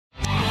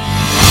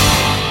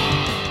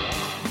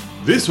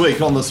This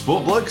week on the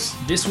Sport Blokes.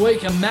 This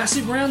week, a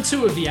massive round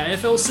 2 of the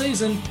AFL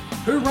season.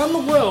 Who run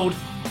the world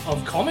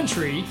of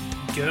commentary?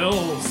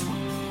 Girls.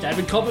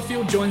 David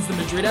Copperfield joins the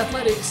Madrid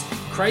Athletics.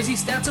 Crazy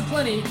stats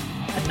aplenty.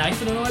 And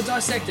Nathan and I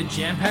dissect a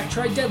jam-packed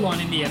trade deadline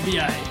in the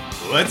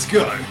NBA. Let's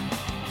go.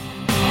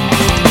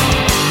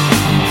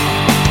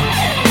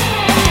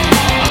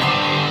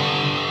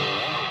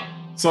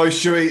 So,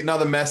 Shuey,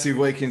 another massive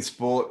week in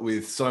sport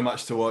with so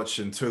much to watch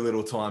and too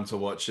little time to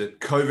watch it.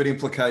 COVID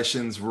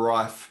implications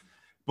rife.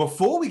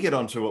 Before we get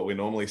on to what we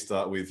normally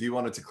start with, you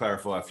wanted to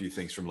clarify a few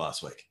things from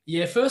last week.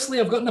 Yeah, firstly,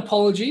 I've got an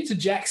apology to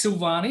Jack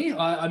Silvani.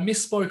 I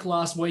misspoke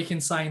last week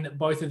in saying that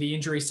both of the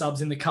injury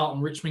subs in the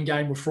Carlton-Richmond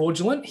game were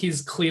fraudulent.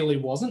 His clearly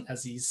wasn't,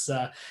 as he's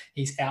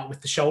out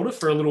with the shoulder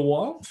for a little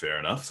while. Fair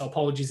enough. So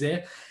apologies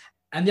there.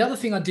 And the other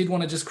thing I did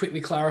want to just quickly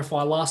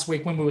clarify, last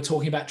week when we were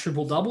talking about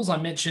triple doubles, I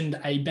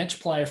mentioned a bench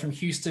player from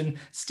Houston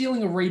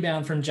stealing a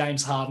rebound from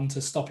James Harden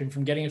to stop him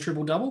from getting a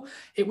triple double.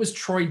 It was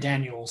Troy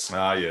Daniels.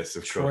 Ah, yes,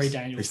 of course. Troy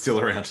Daniels. He's still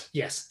around.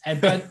 Yes. And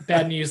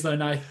bad news though,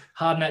 no,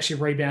 Harden actually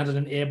rebounded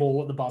an air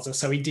ball at the buzzer,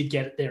 so he did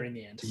get it there in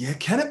the end. Yeah,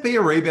 can it be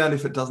a rebound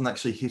if it doesn't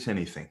actually hit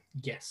anything?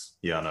 Yes.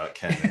 Yeah, I know it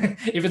can.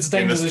 If it's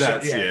dangerous. In the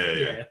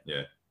stats,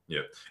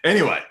 yeah.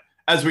 Anyway,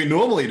 as we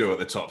normally do at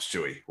the top,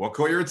 Stewie, what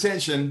caught your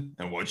attention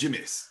and what'd you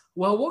miss?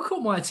 Well, what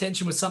caught my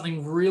attention was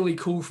something really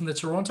cool from the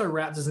Toronto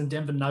Raptors and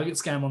Denver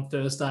Nuggets game on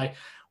Thursday.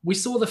 We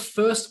saw the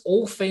first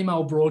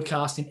all-female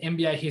broadcast in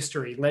NBA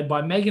history, led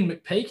by Megan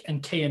McPeak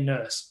and Kia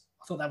Nurse.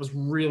 I thought that was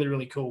really,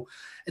 really cool.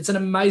 It's an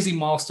amazing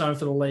milestone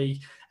for the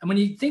league. And when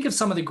you think of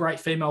some of the great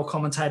female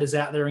commentators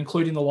out there,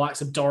 including the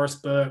likes of Doris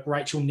Burke,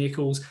 Rachel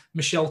Nichols,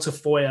 Michelle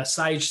Tafoya,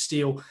 Sage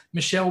Steele,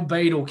 Michelle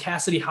Beadle,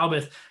 Cassidy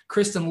Hubbarth,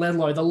 Kristen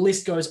Ledlow, the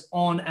list goes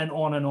on and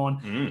on and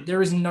on.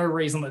 There is no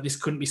reason that this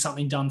couldn't be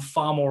something done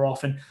far more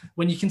often.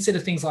 When you consider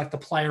things like the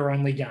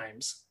player-only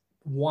games,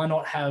 why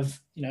not have,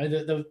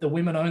 the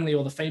women-only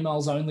or the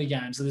females-only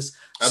games? So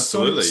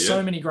there's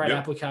so many great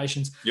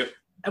applications. Yep.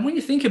 And when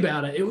you think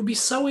about it, it would be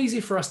so easy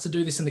for us to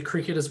do this in the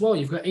cricket as well.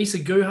 You've got Issa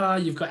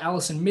Guha, you've got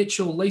Alison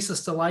Mitchell, Lisa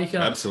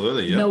Sthalekar.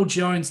 Absolutely, yep. Mel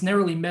Jones,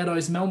 Nerily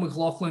Meadows, Mel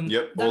McLaughlin.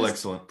 Yep, all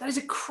excellent. That is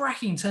a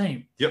cracking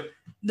team. Yep.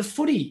 The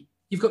footy,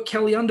 you've got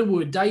Kelly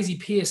Underwood, Daisy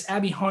Pearce,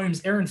 Abby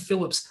Holmes, Erin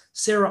Phillips,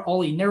 Sarah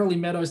Ollie. Nerily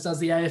Meadows does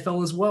the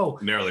AFL as well.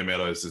 Nerily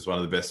Meadows is one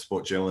of the best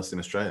sport journalists in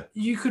Australia.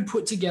 You could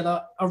put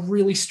together a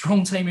really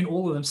strong team in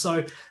all of them.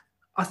 So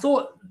I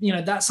thought,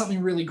 that's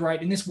something really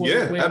great in this world.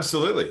 Yeah,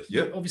 absolutely.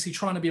 Yeah. Obviously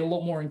trying to be a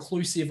lot more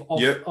inclusive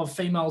of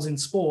females in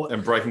sport.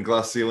 And breaking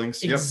glass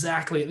ceilings.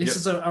 Exactly. This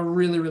is a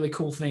really, really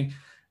cool thing.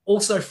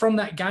 Also, from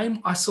that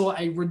game, I saw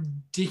a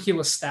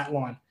ridiculous stat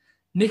line.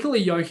 Nikola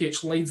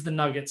Jokic leads the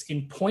Nuggets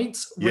in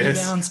points,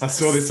 rebounds. I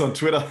saw this on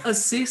Twitter.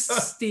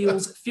 Assists,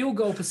 steals, field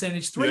goal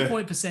percentage,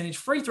 three-point percentage,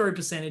 free throw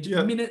percentage,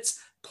 minutes,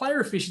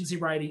 player efficiency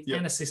rating,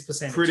 and assist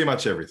percentage. Pretty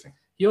much everything.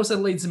 He also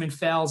leads them in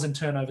fouls and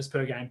turnovers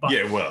per game. But,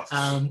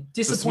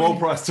 it's a small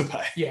price to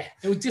pay. Yeah,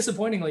 it was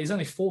disappointingly, he's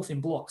only 4th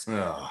in blocks.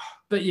 Oh.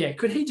 But yeah,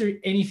 could he do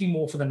anything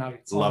more for the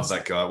Nuggets? Love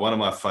that guy. One of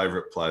my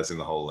favourite players in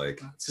the whole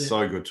league.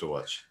 So good to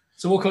watch.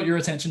 So what caught your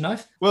attention,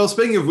 Nath? Well,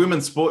 speaking of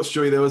women's sports,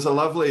 Joey, there was a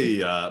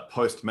lovely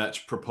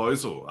post-match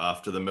proposal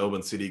after the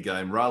Melbourne City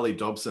game. Riley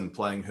Dobson,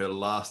 playing her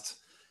last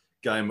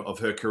game of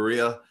her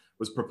career,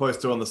 was proposed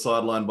to on the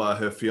sideline by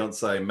her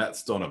fiancé, Matt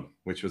Stonham,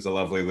 which was a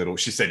lovely little...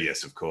 She said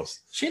yes, of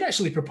course. She'd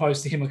actually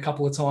proposed to him a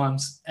couple of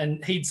times,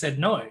 and he'd said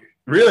no.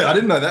 Really? I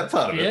didn't know that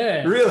part of it.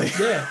 Yeah. Really?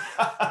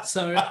 Yeah.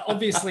 So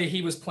obviously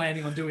he was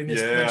planning on doing this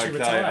when she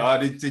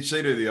retired. Did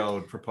she do the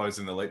old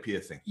proposing the leap year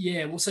thing?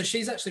 Yeah. Well, so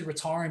she's actually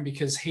retiring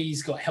because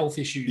he's got health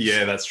issues.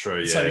 Yeah, that's true.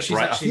 Yeah. So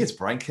I think it's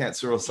brain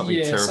cancer or something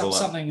terrible.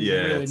 Something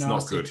really it's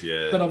nasty. Not good.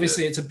 Yeah. But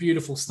obviously it's a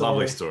beautiful story.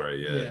 Lovely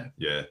story.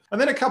 Yeah. And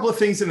then a couple of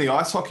things in the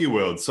ice hockey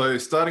world. So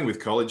starting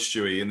with college,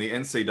 Stewie, in the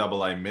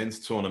NCAA men's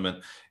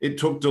tournament, it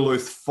took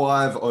Duluth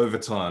 5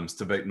 overtimes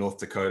to beat North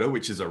Dakota,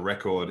 which is a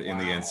record in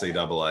the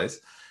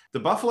NCAAs. The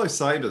Buffalo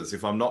Sabres,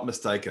 if I'm not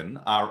mistaken,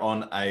 are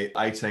on a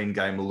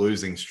 18-game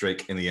losing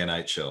streak in the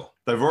NHL.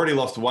 They've already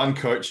lost one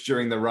coach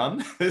during the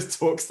run. There's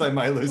talks they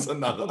may lose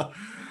another.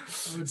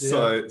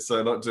 So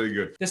not doing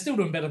good. They're still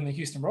doing better than the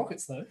Houston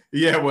Rockets, though.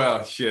 Yeah,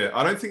 well, yeah.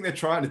 I don't think they're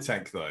trying to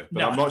tank, though.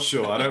 But I'm not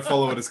sure. I don't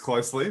follow it as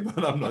closely,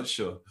 but I'm not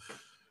sure.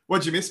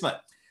 What'd you miss, mate?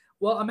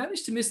 Well, I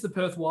managed to miss the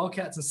Perth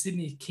Wildcats and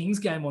Sydney Kings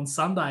game on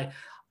Sunday.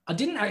 I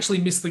didn't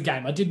actually miss the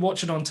game. I did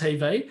watch it on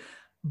TV.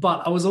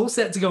 But I was all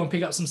set to go and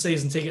pick up some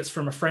season tickets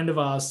from a friend of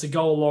ours to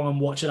go along and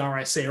watch at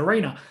RAC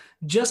Arena.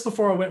 Just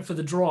before I went for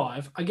the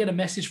drive, I get a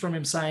message from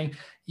him saying,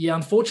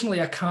 unfortunately,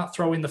 I can't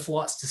throw in the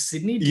flights to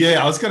Sydney.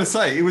 I was going to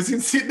say, it was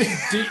in Sydney.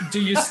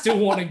 Do you still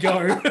want to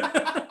go?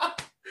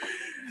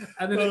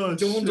 And then it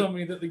dawned on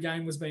me that the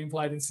game was being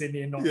played in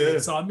Sydney and not here.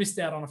 So I missed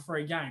out on a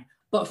free game.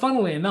 But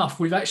funnily enough,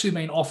 we've actually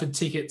been offered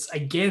tickets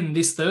again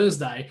this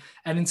Thursday.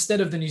 And instead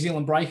of the New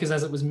Zealand Breakers,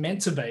 as it was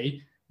meant to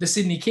be, the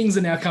Sydney Kings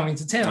are now coming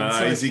to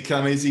town. Easy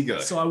come, easy go.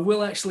 So I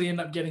will actually end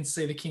up getting to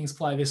see the Kings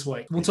play this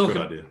week. We'll talk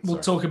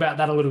about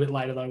that a little bit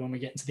later, though, when we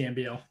get into the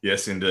NBL.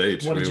 Yes,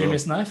 indeed. What did you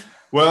miss, Nath?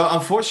 Well,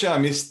 unfortunately,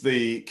 I missed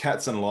the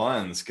Cats and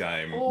Lions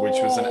game,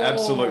 which was an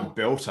absolute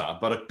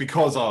belter. But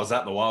because I was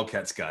at the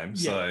Wildcats game,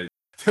 so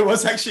there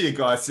was actually a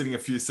guy sitting a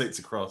few seats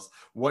across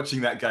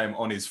watching that game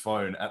on his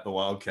phone at the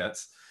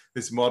Wildcats.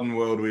 This modern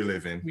world we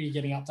live in. Were you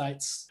getting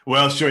updates?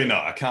 Well, sure, no,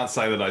 I can't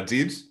say that I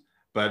did,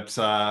 but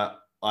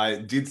I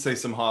did see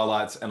some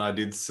highlights and I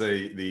did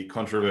see the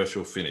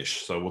controversial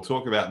finish. So we'll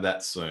talk about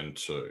that soon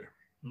too.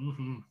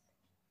 Mm-hmm.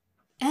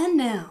 And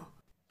now,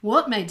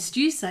 what made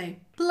Stu say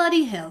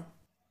bloody hell?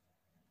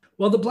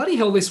 Well, the bloody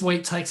hell this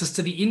week takes us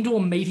to the indoor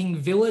meeting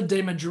Villa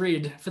de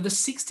Madrid for the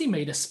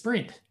 60-metre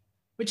sprint,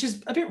 which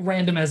is a bit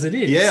random as it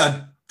is. Yeah,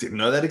 I didn't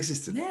know that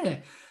existed. Yeah.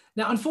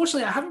 Now,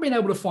 unfortunately, I haven't been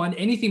able to find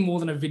anything more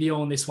than a video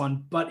on this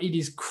one, but it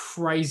is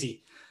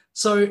crazy.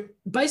 So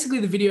basically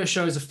the video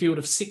shows a field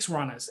of 6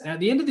 runners. And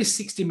at the end of this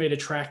 60-metre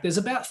track, there's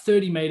about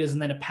 30 metres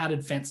and then a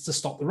padded fence to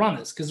stop the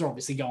runners because they're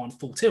obviously going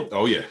full tilt.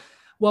 Oh, yeah.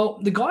 Well,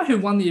 the guy who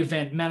won the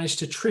event managed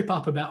to trip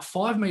up about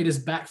 5 metres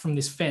back from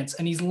this fence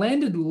and he's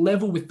landed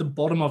level with the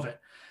bottom of it.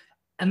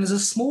 And there's a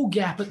small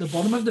gap at the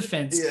bottom of the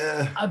fence,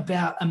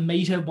 about 1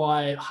 metre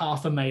by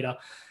half a metre.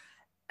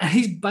 And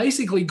he's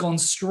basically gone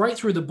straight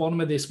through the bottom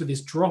of this with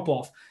his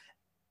drop-off.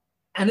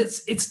 And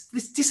it's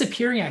this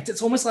disappearing act.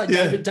 It's almost like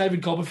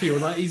David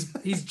Copperfield. Like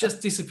he's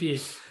just disappeared.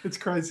 It's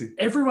crazy.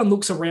 Everyone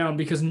looks around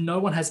because no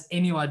one has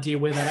any idea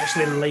where that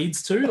actually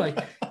leads to.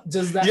 Like,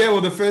 does that? Yeah. Well,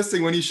 the first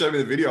thing when you showed me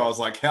the video, I was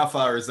like, "How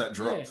far is that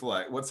drop?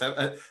 Like, what's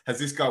happening? Has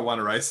this guy won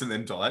a race and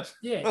then died?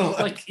 Yeah.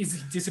 Like, is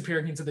he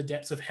disappearing into the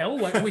depths of hell?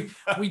 Like,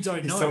 we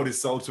don't know. He sold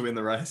his soul to win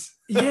the race.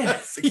 Yeah.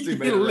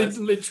 60-metre race.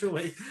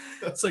 Literally.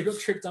 So he got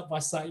tripped up by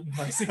Satan,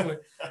 basically.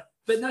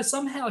 But no,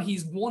 somehow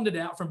he's wandered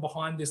out from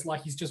behind this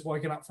like he's just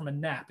woken up from a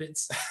nap.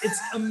 It's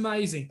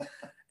amazing.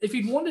 If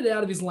he'd wandered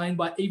out of his lane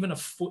by even a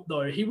foot,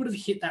 though, he would have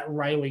hit that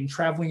railing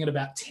traveling at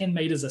about 10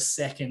 meters a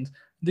second.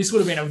 This would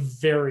have been a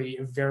very,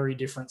 very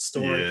different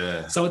story.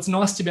 Yeah. So it's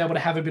nice to be able to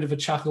have a bit of a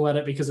chuckle at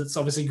it because it's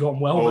obviously gone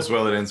well. All's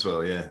well that ends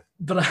well, yeah.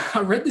 But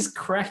I read this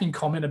cracking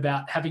comment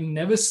about having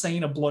never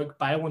seen a bloke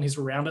bail on his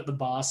round at the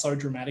bar so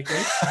dramatically.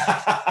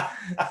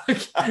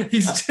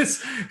 He's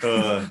just...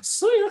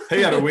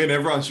 he had a win.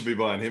 Everyone should be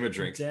buying him a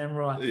drink. Damn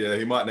right. Yeah,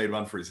 he might need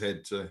one for his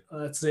head too.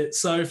 That's it.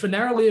 So for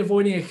narrowly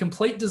avoiding a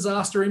complete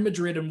disaster in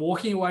Madrid and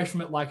walking away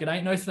from it like it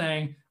ain't no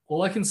thing,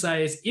 all I can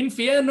say is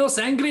infierno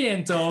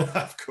sangriento.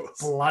 Of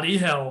course. Bloody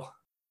hell.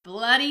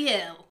 Bloody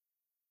hell.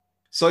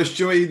 So,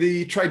 Stewie,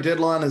 the trade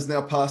deadline has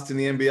now passed in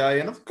the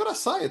NBA, and I've got to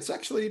say, it's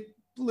actually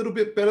a little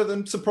bit better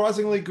than,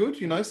 surprisingly good,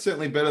 you know,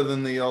 certainly better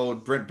than the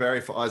old Brent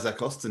Barry for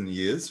Isaac Austin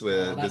years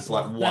where there's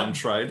like one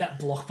trade. That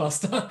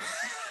blockbuster.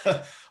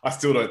 I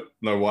still don't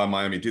know why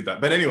Miami did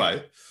that. But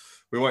anyway,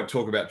 we won't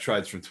talk about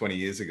trades from 20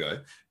 years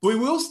ago. We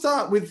will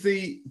start with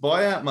the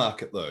buyout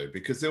market, though,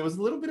 because there was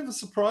a little bit of a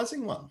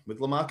surprising one with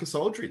LaMarcus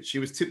Aldridge. He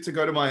was tipped to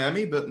go to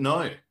Miami, but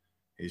no,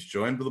 he's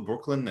joined with the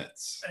Brooklyn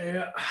Nets.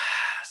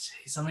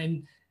 Jeez, I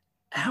mean,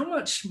 how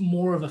much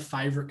more of a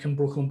favourite can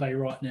Brooklyn be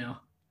right now?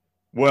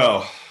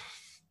 Well,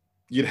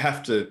 you'd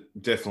have to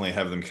definitely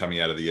have them coming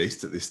out of the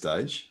East at this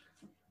stage.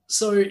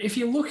 So if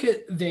you look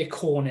at their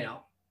core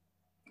now,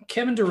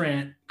 Kevin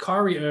Durant,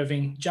 Kyrie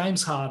Irving,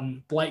 James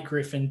Harden, Blake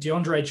Griffin,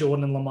 DeAndre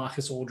Jordan, and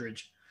LaMarcus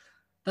Aldridge.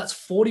 That's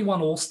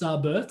 41 All-Star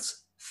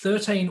berths,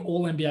 13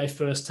 All-NBA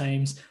first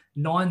teams,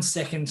 9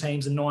 second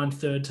teams and 9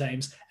 third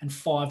teams, and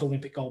 5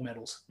 Olympic gold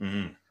medals.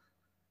 Mm-hmm.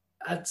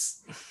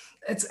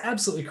 It's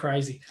absolutely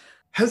crazy.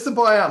 Has the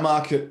buyout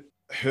market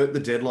hurt the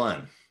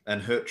deadline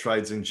and hurt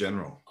trades in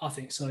general? I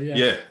think so, yeah.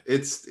 Yeah,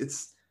 it's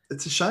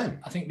a shame.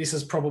 I think this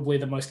is probably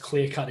the most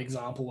clear-cut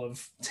example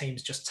of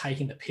teams just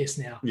taking the piss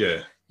now.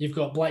 Yeah. You've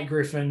got Blake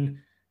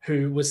Griffin,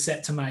 who was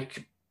set to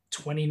make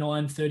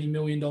 $29-30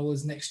 million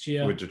next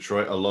year. With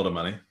Detroit, a lot of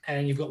money.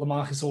 And you've got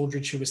LaMarcus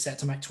Aldridge, who was set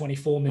to make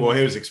 $24 million. Well,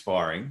 he was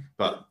expiring,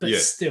 but yeah.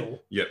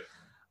 Still. Yep.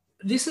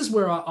 This is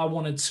where I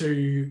wanted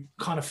to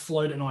kind of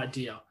float an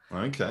idea.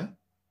 Okay.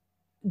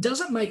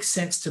 Does it make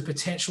sense to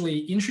potentially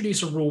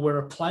introduce a rule where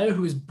a player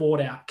who is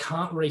bought out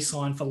can't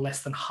re-sign for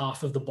less than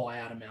half of the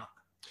buyout amount?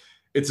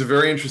 It's a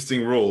very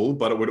interesting rule,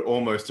 but it would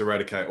almost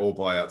eradicate all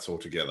buyouts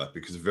altogether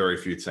because very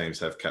few teams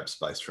have cap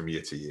space from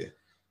year to year.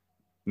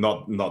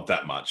 Not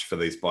that much for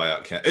these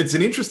buyout camps. It's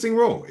an interesting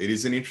rule. It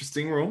is an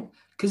interesting rule.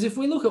 Because if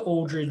we look at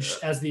Aldridge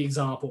as the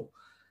example,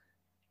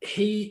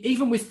 he,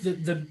 even with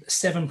the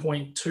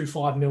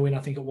 $7.25 million,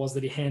 I think it was,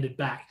 that he handed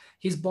back,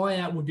 his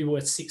buyout would be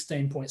worth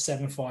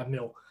 $16.75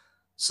 million.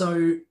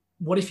 So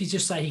what if you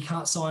just say he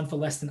can't sign for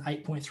less than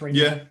 $8.3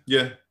 million?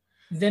 Yeah.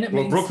 Then it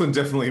means... Brooklyn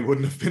definitely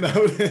wouldn't have been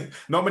able to.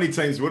 Not many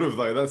teams would have,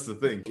 though. That's the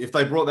thing. If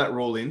they brought that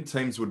rule in,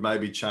 teams would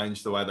maybe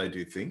change the way they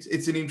do things.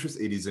 It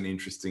is an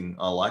interesting...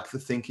 I like the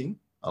thinking.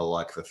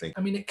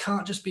 I mean, it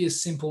can't just be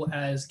as simple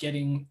as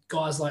getting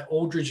guys like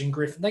Aldridge and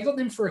Griffin. They got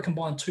them for a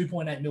combined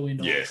 $2.8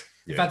 million. Yeah.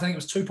 In fact, I think it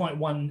was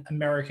 2.1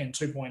 American,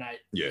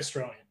 2.8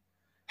 Australian.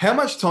 How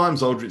much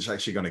time's Aldridge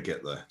actually going to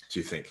get though, do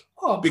you think?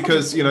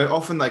 Because,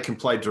 often they can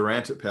play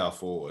Durant at power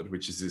forward,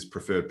 which is his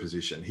preferred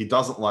position. He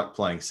doesn't like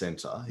playing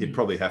center. He'd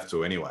probably have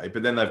to anyway.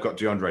 But then they've got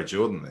DeAndre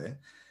Jordan there.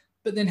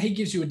 But then he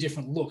gives you a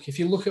different look. If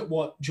you look at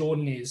what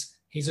Jordan is,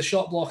 he's a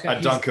shot blocker. A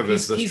dunker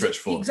versus a stretch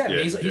four. Exactly.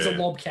 Yeah, he's a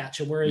lob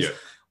catcher, whereas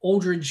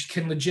Aldridge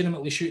can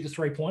legitimately shoot the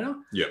three-pointer.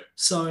 Yeah.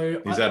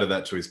 So he's added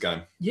that to his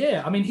game.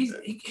 Yeah. I mean,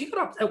 he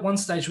got up at one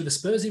stage with the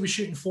Spurs. He was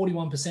shooting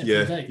 41%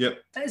 from deep. Yep.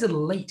 That is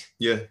elite.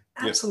 Yeah.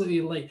 Absolutely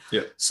elite.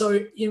 Yeah.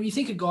 So, you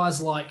think of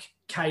guys like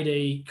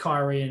KD,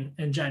 Kyrie,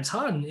 and James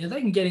Harden,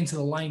 they can get into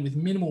the lane with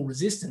minimal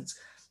resistance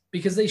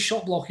because these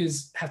shot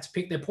blockers have to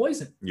pick their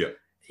poison. Yeah.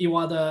 You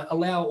either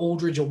allow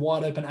Aldridge a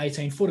wide open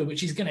 18-footer,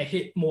 which he's going to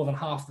hit more than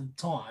half the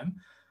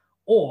time,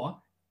 or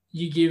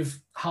you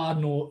give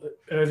Harden or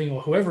Irving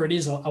or whoever it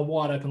is a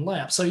wide open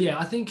layup. So,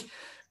 I think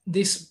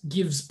this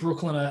gives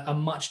Brooklyn a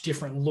much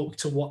different look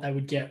to what they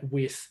would get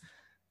with,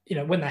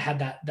 when they had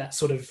that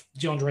sort of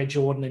DeAndre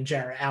Jordan and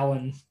Jarrett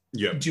Allen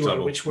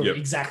duo, which were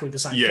exactly the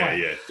same player.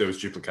 Yeah, there was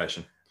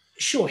duplication.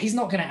 Sure, he's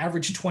not going to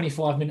average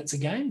 25 minutes a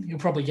game. He'll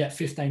probably get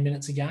 15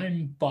 minutes a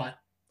game, but...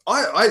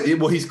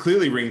 Well, he's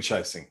clearly ring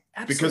chasing.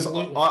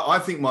 Absolutely. Because I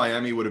think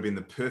Miami would have been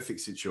the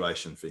perfect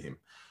situation for him.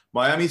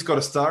 Miami's got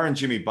a star in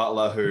Jimmy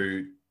Butler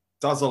who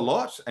does a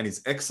lot and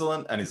is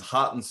excellent and is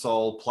heart and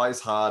soul, plays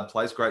hard,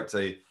 plays great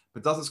D,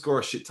 but doesn't score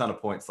a shit ton of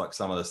points like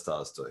some of the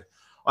stars do.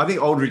 I think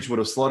Aldridge would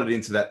have slotted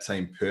into that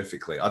team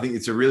perfectly. I think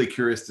it's a really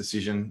curious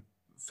decision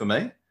for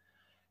me.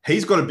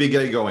 He's got a big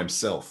ego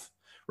himself.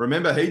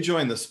 Remember, he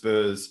joined the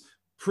Spurs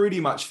pretty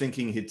much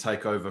thinking he'd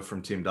take over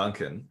from Tim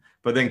Duncan,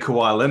 but then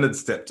Kawhi Leonard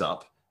stepped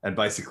up and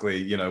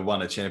basically,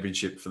 won a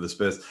championship for the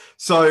Spurs.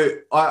 So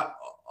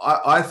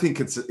I think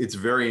it's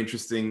very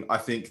interesting. I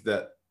think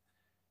that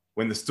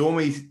when the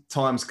stormy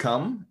times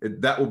come,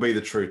 that will be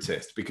the true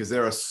test because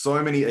there are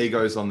so many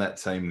egos on that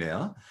team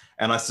now.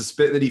 And I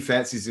suspect that he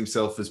fancies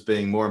himself as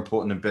being more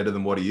important and better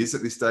than what he is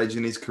at this stage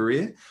in his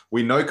career.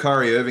 We know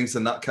Kyrie Irving's a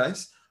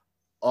nutcase.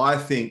 I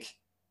think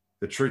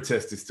the true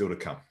test is still to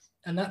come.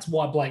 And that's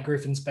why Blake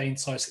Griffin's been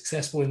so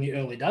successful in the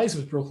early days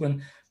with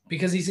Brooklyn,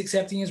 because he's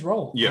accepting his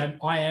role. Yeah.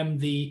 I am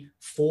the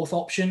fourth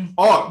option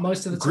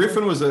most of the time.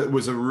 Griffin was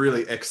a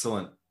really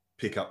excellent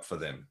pickup for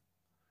them.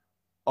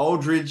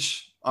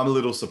 Aldridge, I'm a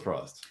little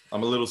surprised.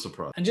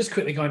 And just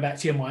quickly going back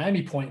to your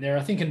Miami point there,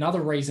 I think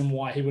another reason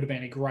why he would have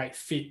been a great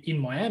fit in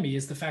Miami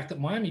is the fact that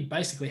Miami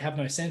basically have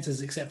no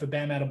centers except for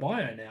Bam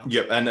Adebayo now.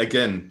 Yep. And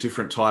again,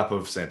 different type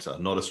of center,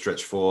 not a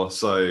stretch 4,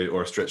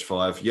 or a stretch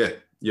 5. Yeah.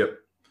 Yep.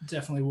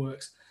 Definitely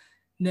works.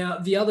 Now,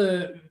 the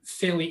other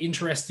fairly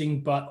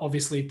interesting but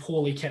obviously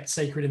poorly kept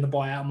secret in the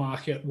buyout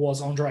market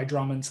was Andre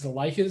Drummond to the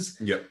Lakers.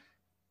 Yep.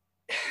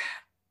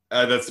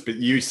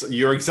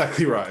 You're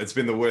exactly right. It's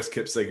been the worst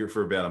kept secret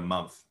for about a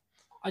month.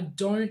 I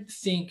don't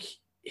think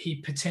he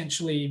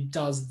potentially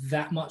does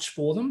that much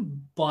for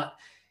them, but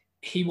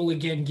he will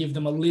again give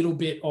them a little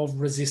bit of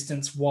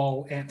resistance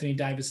while Anthony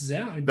Davis is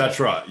out. That's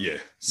right, yeah.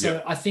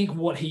 So I think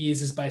what he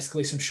is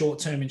basically some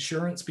short-term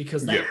insurance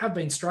because they have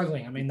been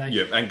struggling. I mean,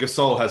 and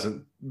Gasol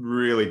hasn't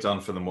really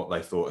done for them what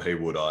they thought he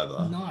would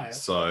either. No.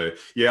 So,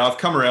 I've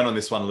come around on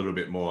this one a little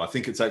bit more. I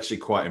think it's actually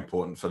quite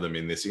important for them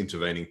in this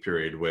intervening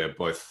period where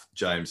both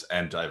James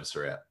and Davis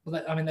are out.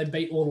 Well, they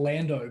beat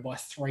Orlando by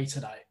 3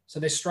 today. So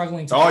they're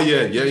struggling to... Oh,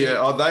 yeah.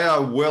 Oh, they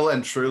are well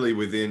and truly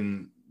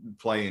within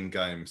play-in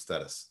game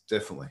status.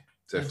 Definitely.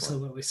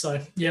 Absolutely. So,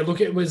 look,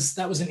 that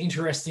was an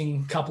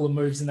interesting couple of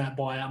moves in that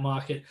buyout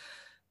market.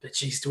 But,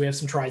 geez, do we have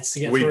some trades to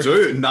get through? We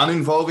do. None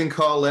involving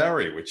Kyle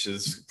Lowry, which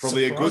is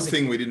probably a good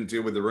thing we didn't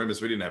deal with the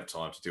rumors. We didn't have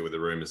time to deal with the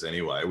rumors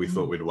anyway. We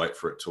thought we'd wait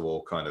for it to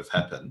all kind of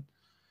happen.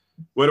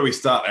 Where do we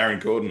start? Aaron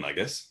Gordon, I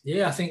guess.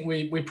 Yeah, I think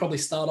we probably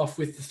start off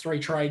with the 3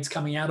 trades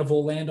coming out of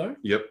Orlando.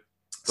 Yep.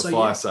 The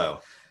fire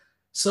sale.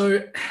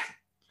 So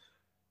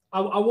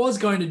I was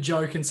going to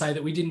joke and say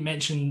that we didn't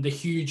mention the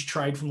huge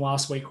trade from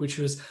last week, which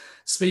was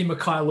Svi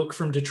Mykhailiuk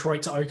from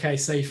Detroit to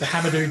OKC for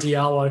Hamidou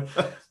Diallo.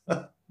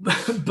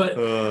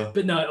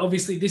 but no,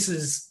 obviously this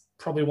is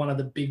probably one of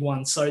the big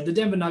ones. So the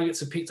Denver Nuggets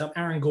have picked up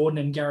Aaron Gordon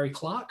and Gary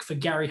Clark for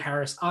Gary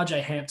Harris,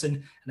 RJ Hampton,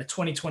 and a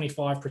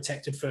 2025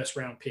 protected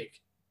first-round pick.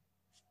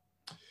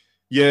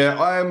 Yeah,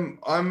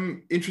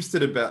 I'm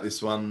interested about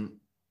this one.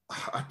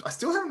 I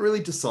still haven't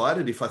really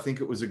decided if I think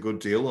it was a good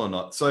deal or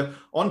not. So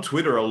on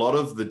Twitter, a lot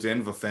of the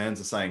Denver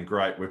fans are saying,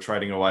 great, we're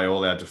trading away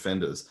all our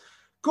defenders.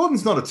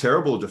 Gordon's not a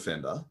terrible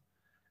defender.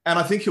 And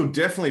I think he'll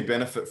definitely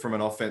benefit from an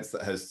offense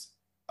that has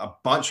a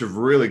bunch of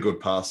really good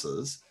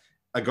passes.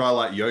 A guy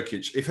like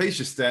Jokic, if he's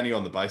just standing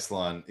on the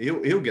baseline,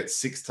 he'll get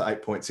 6 to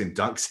 8 points in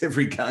dunks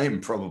every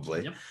game,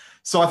 probably. Yep.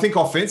 So I think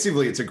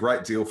offensively, it's a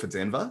great deal for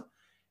Denver.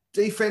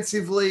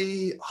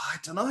 Defensively, I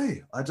don't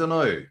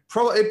know.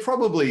 It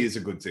probably is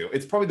a good deal.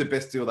 It's probably the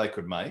best deal they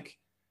could make.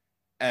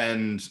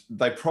 And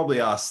they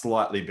probably are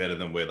slightly better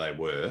than where they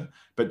were.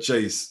 But,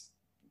 geez,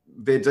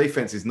 their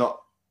defense is not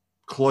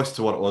close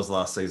to what it was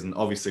last season,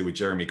 obviously with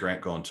Jeremy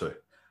Grant gone too.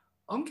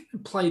 I'm going to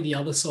play the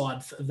other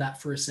side of that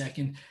for a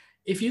second.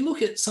 If you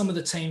look at some of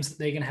the teams that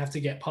they're going to have to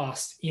get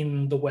past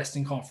in the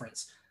Western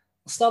Conference,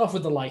 I'll start off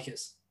with the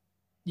Lakers.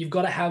 you've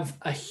got to have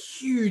a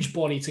huge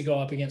body to go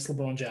up against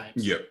LeBron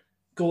James. Yep.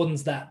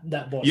 Gordon's that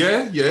body.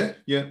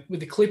 Yeah. With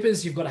the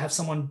Clippers, you've got to have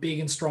someone big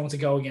and strong to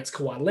go against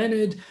Kawhi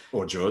Leonard.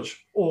 Or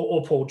George.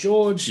 Or Paul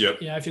George. Yep.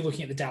 If you're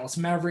looking at the Dallas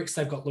Mavericks,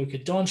 they've got Luka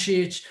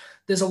Doncic.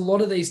 There's a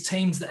lot of these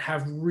teams that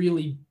have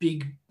really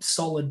big,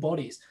 solid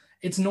bodies.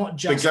 It's not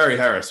just... But Gary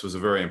Harris was a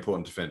very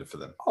important defender for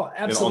them. Oh,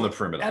 absolutely. On the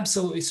perimeter.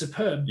 Absolutely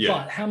superb. Yeah.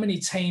 But how many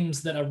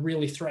teams that are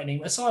really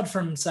threatening, aside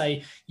from,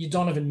 say, your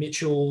Donovan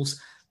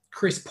Mitchells,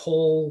 Chris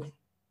Paul,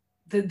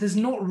 there's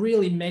not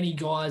really many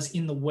guys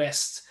in the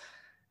West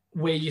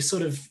where you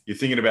sort of... You're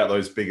thinking about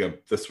those bigger,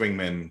 the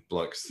swingmen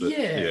blokes.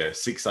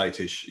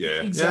 6'8"-ish.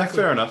 Yeah. Exactly.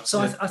 Yeah, fair enough. So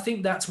I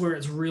think that's where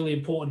it's really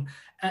important.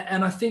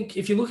 And I think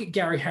if you look at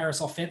Gary Harris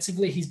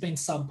offensively, he's been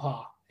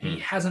subpar. He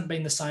hasn't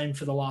been the same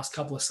for the last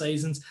couple of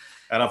seasons.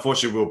 And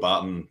unfortunately, Will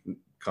Barton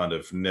kind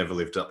of never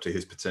lived up to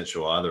his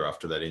potential either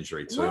after that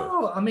injury too.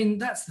 Well, I mean,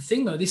 that's the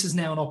thing, though. This is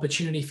now an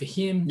opportunity for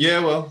him.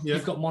 Yeah.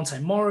 You've got Monte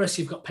Morris.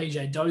 You've got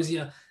PJ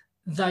Dozier.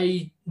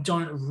 They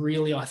don't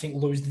really, I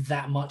think, lose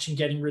that much in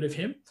getting rid of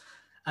him.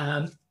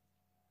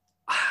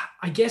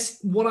 I guess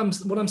what I'm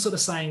sort of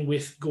saying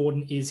with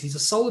Gordon is he's a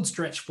solid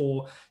stretch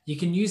four. You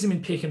can use him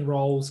in pick and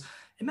rolls.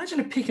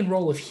 Imagine a pick and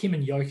roll of him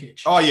and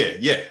Jokic. Oh,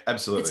 yeah,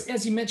 absolutely.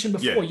 As you mentioned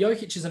before,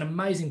 Jokic is an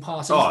amazing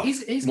passer.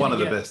 He's one going of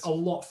to the get best. A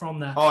lot from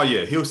that. Oh,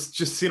 yeah. He'll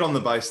just sit on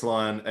the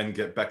baseline and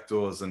get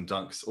backdoors and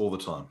dunks all the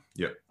time.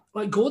 Yep.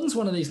 Like Gordon's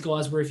one of these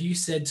guys where if you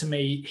said to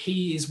me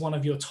he is one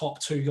of your top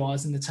two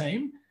guys in the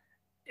team,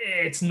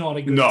 it's not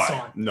a good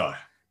sign. No.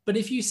 But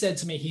if you said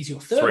to me he's your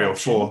third 3 or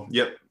option, 4,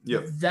 yep.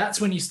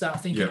 That's when you start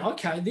thinking,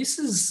 okay, this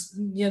is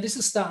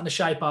starting to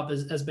shape up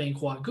as being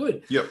quite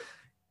good. Yep.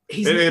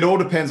 It all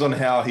depends on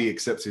how he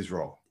accepts his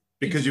role.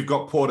 Because you've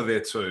got Porter there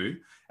too,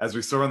 as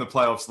we saw in the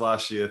playoffs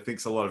last year,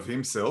 thinks a lot of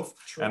himself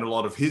and a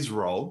lot of his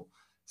role.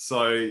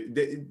 So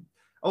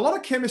a lot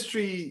of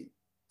chemistry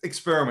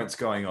experiments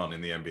going on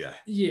in the NBA.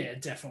 Yeah,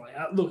 definitely.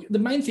 Look, the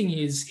main thing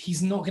is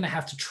he's not going to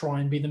have to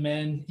try and be the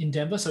man in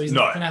Denver, so he's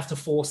not going to have to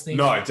force things.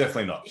 No,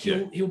 definitely not.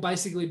 He'll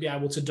basically be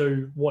able to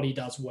do what he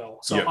does well.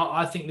 So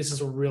I think this is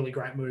a really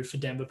great move for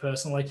Denver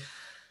personally.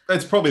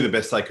 It's probably the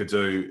best they could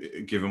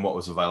do given what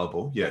was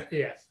available. Yeah.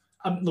 Yeah.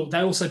 Look, they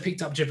also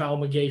picked up JaVale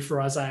McGee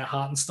for Isaiah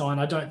Hartenstein.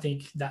 I don't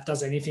think that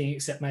does anything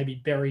except maybe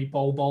bury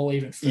Bol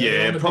even further.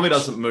 Yeah, it probably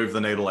doesn't move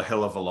the needle a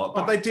hell of a lot.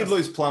 But they did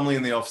lose Plumlee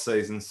in the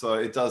offseason, so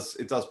it does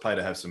pay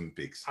to have some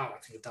bigs. I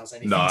don't think it does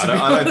anything. No,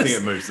 I don't think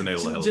it moves the needle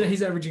a hell of a lot.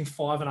 He's averaging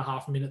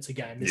 5.5 minutes a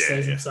game this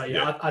season. So,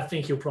 I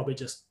think he'll probably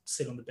just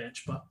sit on the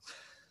bench. But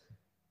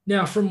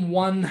now, from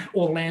one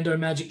Orlando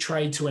Magic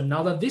trade to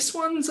another, this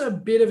one's a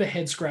bit of a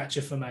head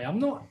scratcher for me. I'm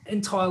not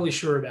entirely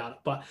sure about it,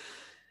 but...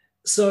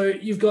 So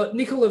you've got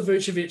Nikola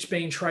Vucevic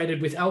being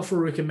traded with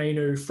Al-Farouq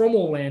Aminu from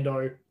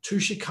Orlando to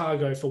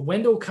Chicago for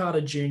Wendell Carter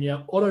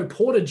Jr., Otto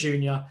Porter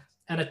Jr.,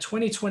 and a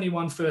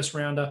 2021 first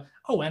rounder.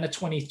 Oh, and a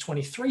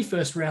 2023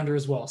 first rounder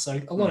as well. So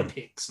a lot of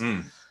picks.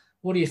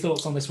 What are your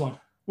thoughts on this one?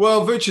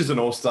 Well, Vooch is an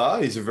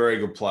all-star. He's a very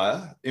good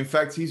player. In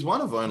fact, he's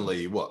one of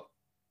only,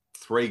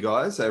 3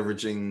 guys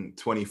averaging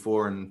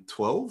 24 and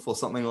 12 or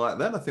something like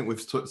that. I think we've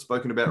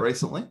spoken about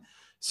recently.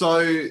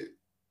 So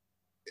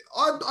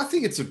I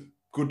think it's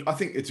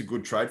a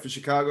good trade for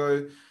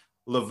Chicago.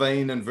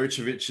 Levine and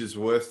Vucevic is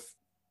worth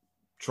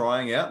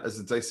trying out as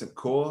a decent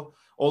core.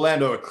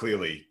 Orlando are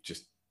clearly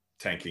just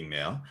tanking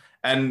now.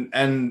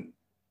 And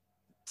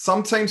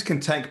some teams can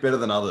tank better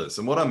than others.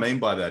 And what I mean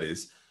by that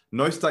is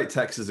no state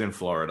taxes in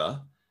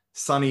Florida,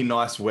 sunny,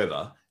 nice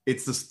weather.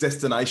 It's this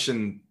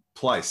destination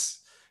place.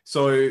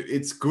 So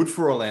it's good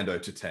for Orlando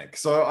to tank.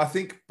 So I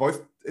think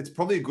it's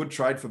probably a good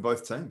trade for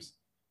both teams.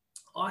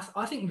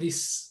 I think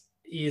this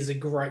is a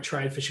great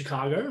trade for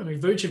Chicago. I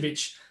mean,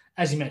 Vucevic,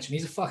 as you mentioned,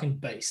 he's a fucking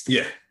beast.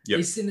 Yeah. Yep.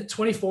 He's sitting at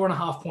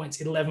 24.5 points,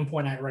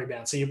 11.8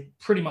 rebounds. So you're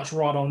pretty much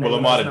right on there. Well,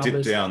 it might have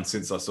dipped down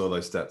since I saw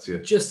those stats, yeah.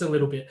 Just a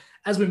little bit.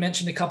 As we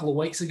mentioned a couple of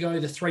weeks ago,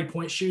 the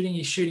three-point shooting,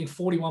 he's shooting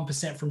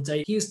 41% from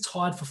deep. He is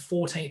tied for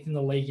 14th in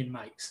the league in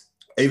makes.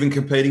 Even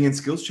competing in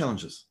skills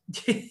challenges.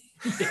 Yeah,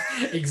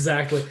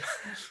 exactly.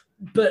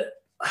 But,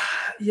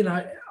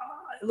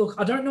 look,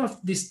 I don't know if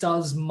this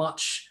does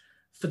much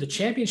for the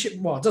championship.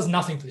 Well, it does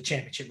nothing for the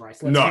championship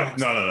race. No,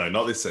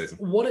 not this season.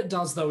 What it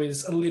does, though,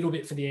 is a little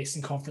bit for the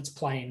Eastern Conference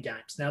play-in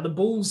games. Now, the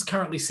Bulls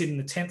currently sit in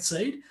the 10th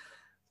seed,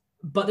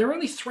 but they're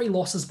only 3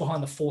 losses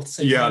behind the 4th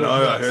seed. Yeah, I know.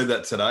 I heard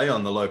that today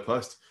on the low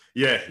post.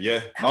 Yeah.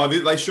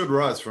 They should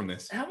rise from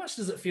this. How much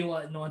does it feel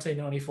like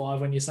 1995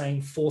 when you're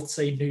saying 4th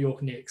seed New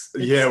York Knicks?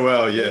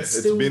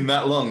 It's been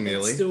that long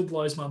nearly. It still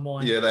blows my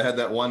mind. Yeah, they had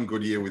that one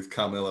good year with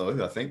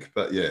Carmelo, I think.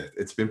 But yeah,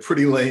 it's been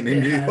pretty lean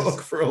in New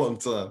York for a long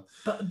time.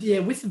 But yeah,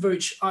 with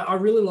Vooch, I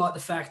really like the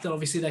fact that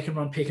obviously they can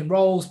run pick and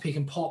rolls, pick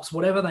and pops,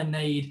 whatever they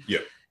need.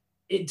 Yep.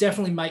 It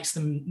definitely makes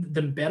them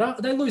better.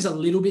 They lose a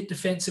little bit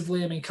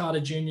defensively. I mean,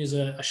 Carter Jr. is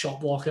a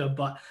shot blocker,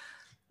 but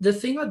the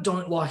thing I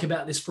don't like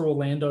about this for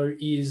Orlando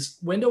is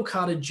Wendell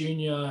Carter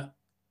Jr.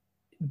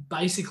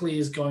 basically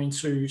is going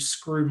to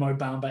screw Mo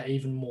Bamba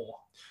even more.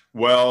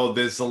 Well,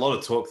 there's a lot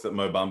of talk that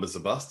Mo Bamba's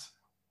a bust.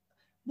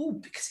 Well,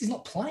 because he's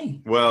not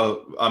playing.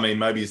 Well, I mean,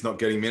 maybe he's not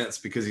getting minutes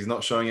because he's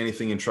not showing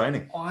anything in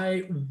training.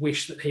 I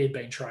wish that he had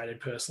been traded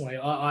personally.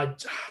 I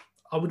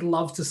would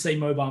love to see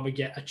Mo Bamba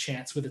get a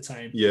chance with the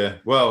team. Yeah,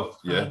 well,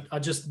 yeah. I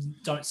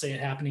just don't see it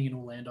happening in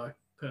Orlando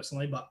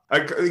personally. But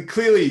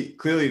clearly,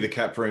 the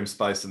cap room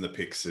space and the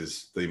picks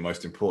is the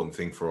most important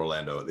thing for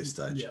Orlando at this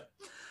stage. Yeah.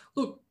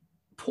 Look,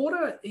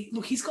 Porter,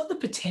 he's got the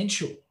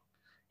potential.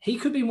 He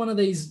could be one of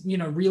these,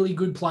 really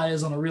good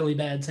players on a really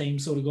bad team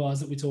sort of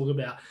guys that we talk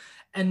about.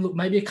 And look,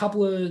 maybe a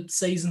couple of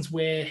seasons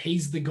where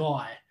he's the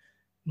guy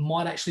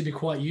might actually be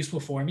quite useful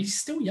for him. He's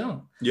still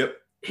young. Yep.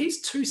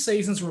 He's 2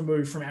 seasons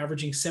removed from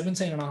averaging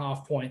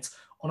 17.5 points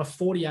on a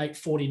 48,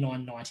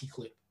 49, 90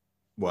 clip.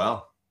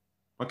 Wow.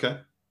 Okay.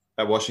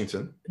 At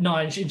Washington? No,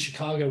 in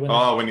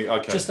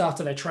Chicago. Just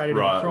after they traded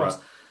him across.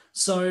 Right.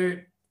 So,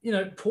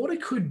 Porter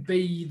could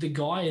be the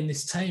guy in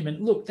this team.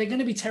 And look, they're going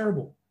to be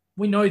terrible.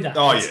 We know that.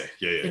 Oh,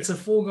 yeah. It's a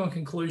foregone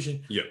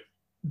conclusion. Yep.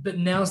 But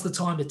now's the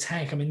time to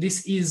tank. I mean,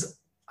 this is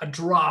a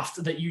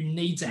draft that you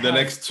need to have. The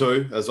next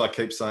 2, as I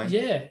keep saying.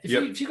 Yeah.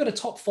 If you've got a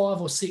top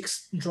 5 or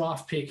 6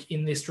 draft pick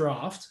in this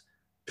draft,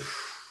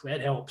 that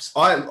helps.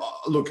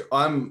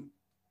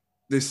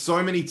 There's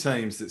so many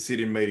teams that sit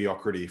in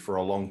mediocrity for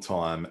a long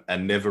time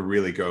and never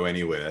really go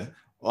anywhere.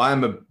 I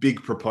am a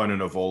big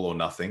proponent of all or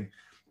nothing.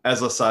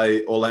 As I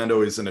say,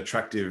 Orlando is an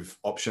attractive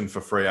option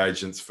for free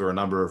agents for a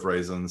number of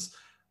reasons.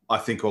 I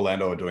think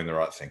Orlando are doing the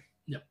right thing.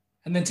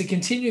 And then to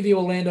continue the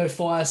Orlando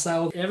fire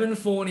sale, Evan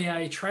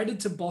Fournier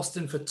traded to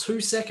Boston for 2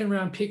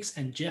 second-round picks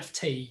and Jeff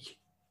Teague,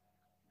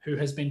 who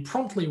has been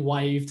promptly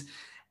waived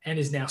and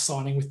is now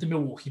signing with the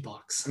Milwaukee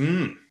Bucks.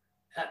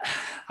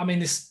 I mean,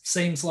 this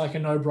seems like a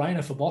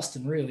no-brainer for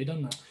Boston, really,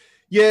 doesn't it?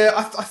 Yeah,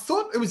 I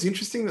thought it was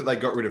interesting that they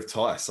got rid of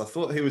Tice. I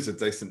thought he was a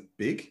decent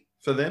big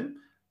for them.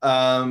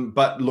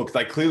 But look,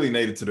 they clearly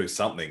needed to do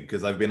something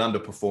because they've been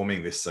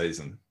underperforming this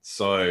season.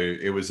 So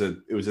it was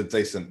a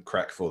decent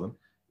crack for them.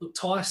 Look,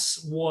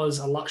 Tice was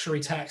a luxury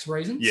tax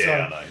reason.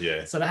 Yeah, I know,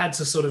 yeah. So they had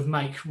to sort of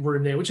make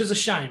room there, which is a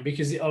shame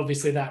because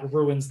obviously that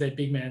ruins their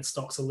big man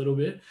stocks a little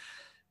bit.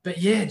 But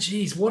yeah,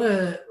 geez, what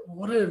a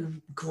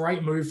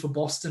great move for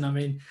Boston. I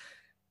mean,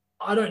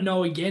 I don't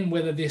know again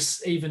whether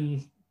this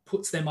even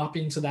puts them up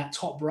into that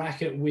top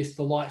bracket with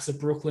the likes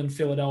of Brooklyn,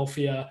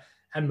 Philadelphia,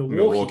 and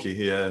Milwaukee.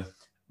 Yeah.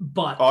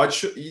 But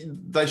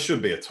they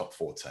should be a top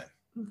 4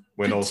 team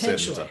when all said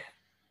and done.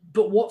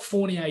 But what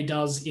Fournier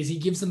does is he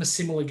gives them a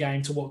similar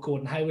game to what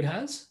Gordon Hayward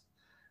has,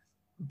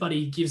 but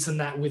he gives them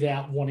that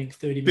without wanting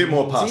 30 minutes. Bit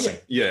more passing.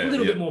 Yeah. A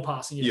little bit more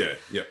passing. Yeah.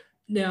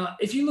 Now,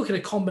 if you look at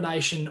a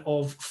combination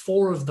of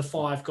 4 of the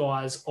 5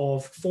 guys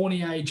of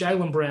Fournier,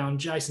 Jaylen Brown,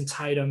 Jason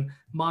Tatum,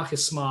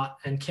 Marcus Smart,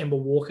 and Kemba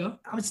Walker,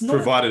 it's not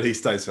provided he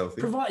stays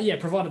healthy.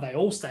 Provided they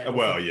all stay healthy.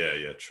 Well,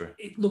 yeah, true.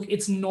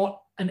 It's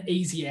not an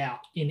easy out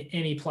in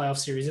any playoff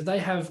series. If they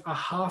have a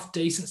half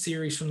decent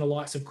series from the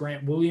likes of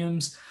Grant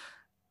Williams,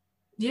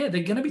 yeah,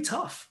 they're going to be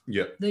tough.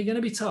 Yeah. They're going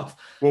to be tough.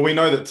 Well, we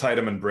know that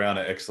Tatum and Brown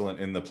are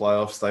excellent in the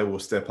playoffs. They will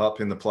step up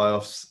in the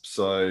playoffs.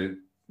 So,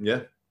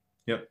 yeah.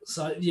 Yep.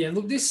 So, yeah,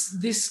 look,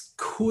 this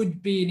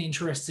could be an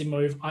interesting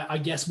move. I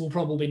guess we'll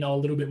probably know a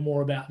little bit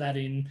more about that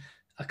in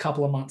a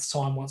couple of months'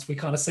 time once we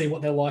kind of see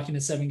what they're like in a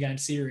 7-game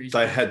series.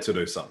 They had to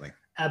do something.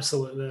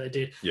 Absolutely, they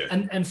did. Yeah.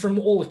 And from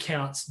all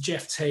accounts,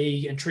 Jeff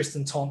Teague and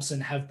Tristan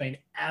Thompson have been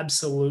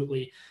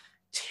absolutely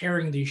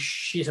tearing this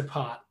shit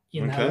apart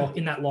in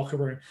that locker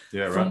room.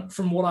 Yeah, right.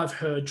 From what I've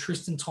heard,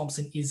 Tristan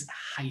Thompson is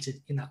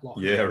hated in that locker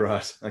room. Yeah,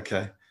 right.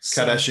 Okay.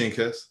 So, Kardashian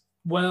curse.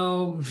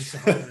 Well,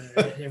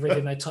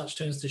 everything they touch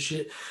turns to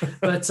shit.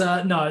 But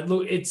no,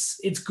 look,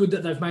 it's good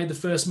that they've made the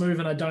first move,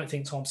 and I don't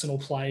think Thompson will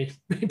play.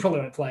 He probably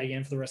won't play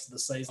again for the rest of the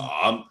season.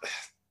 I'm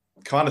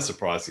kind of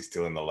surprised he's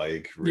still in the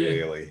league,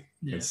 really,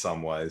 in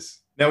some ways.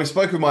 Now, we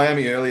spoke with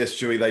Miami earlier,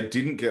 Stewie. They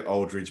didn't get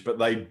Aldridge, but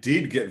they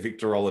did get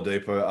Victor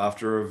Oladipo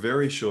after a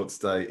very short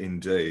stay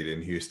indeed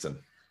in Houston.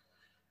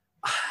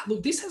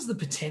 Look, this has the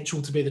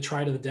potential to be the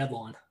trade of the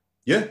deadline.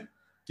 Yeah.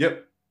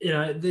 Yep.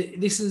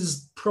 This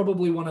is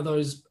probably one of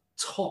those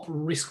top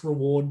risk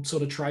reward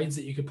sort of trades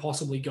that you could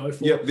possibly go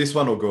for. Yep, this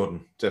one or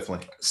Gordon,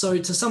 definitely. So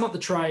to sum up the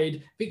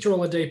trade, Victor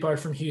Oladipo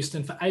from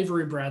Houston for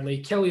Avery Bradley,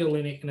 Kelly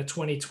Olynyk, and a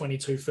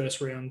 2022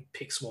 first-round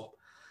pick swap.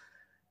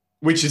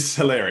 Which is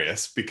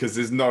hilarious because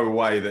there's no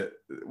way that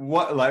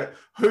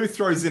who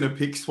throws in a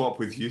pick swap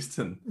with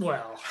Houston?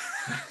 Well,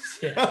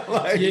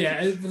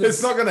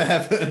 it's not going to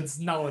happen. It's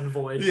null and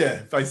void.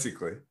 Yeah,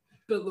 basically.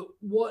 But look,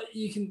 what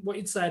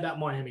you'd say about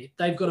Miami,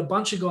 they've got a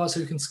bunch of guys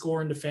who can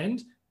score and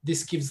defend.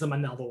 This gives them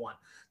another one.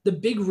 The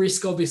big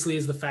risk, obviously,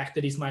 is the fact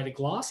that he's made of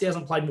glass. He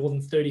hasn't played more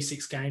than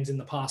 36 games in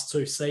the past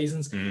 2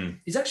 seasons.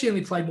 He's actually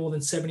only played more than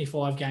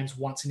 75 games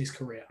once in his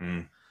career.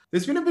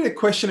 There's been a bit of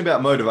question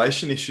about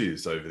motivation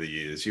issues over the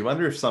years. You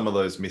wonder if some of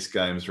those missed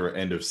games were at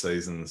end of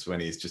seasons when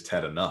he's just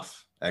had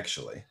enough,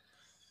 actually.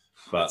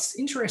 But it's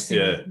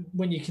interesting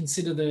when you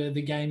consider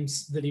the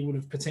games that he would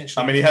have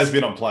potentially... I mean, he has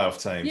been on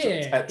playoff teams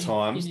at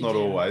times, in not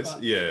always.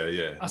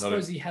 Yeah. I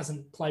suppose he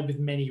hasn't played with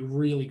many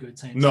really good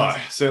teams. No,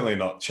 certainly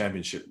not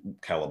championship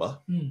caliber.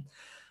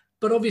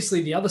 But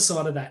obviously the other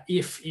side of that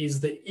is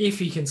that if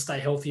he can stay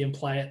healthy and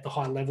play at the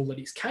high level that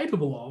he's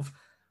capable of,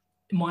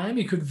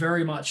 Miami could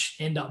very much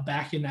end up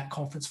back in that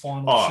conference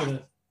final sort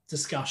of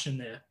discussion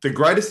there. The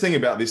greatest thing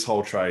about this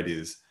whole trade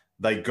is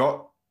they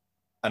got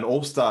an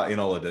all-star in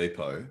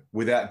Oladipo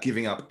without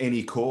giving up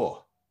any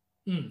core.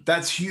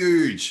 That's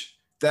huge.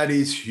 That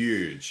is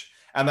huge.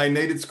 And they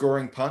needed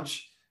scoring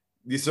punch.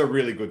 This is a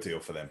really good deal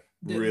for them.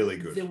 Really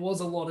good. There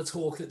was a lot of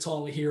talk that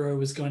Tyler Hero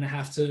was going to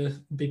have to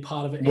be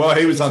part of it. Well,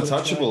 he was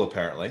untouchable,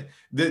 apparently.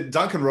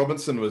 Duncan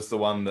Robinson was the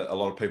one that a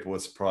lot of people were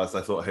surprised.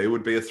 They thought he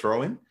would be a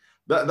throw-in.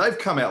 But they've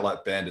come out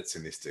like bandits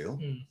in this deal.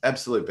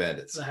 Absolute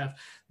bandits. They have.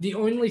 The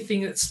only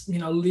thing that's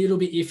a little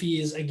bit iffy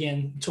is,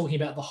 again, talking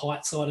about the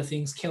height side of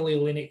things, Kelly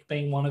Olynyk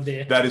being one of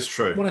their... That is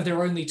true. One of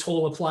their only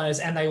taller players,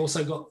 and they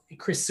also got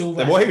Chris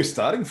Silver. Well, he was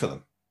starting for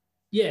them.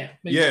 Yeah.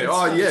 Yeah.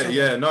 Oh,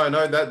 yeah.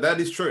 No, that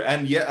is true.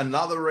 And yet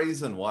another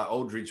reason why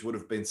Aldridge would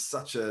have been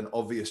such an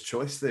obvious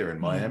choice there in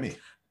Miami.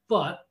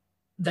 But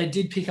they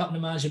did pick up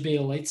Nemanja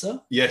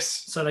Bjelica.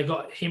 Yes. So they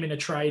got him in a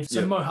trade.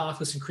 So Mo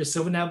Harkless and Chris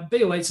Silver. Now,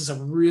 Bjelica's a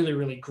really,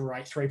 really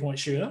great three-point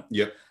shooter.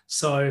 Yep.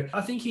 So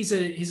I think he's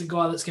a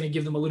guy that's going to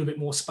give them a little bit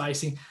more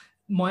spacing.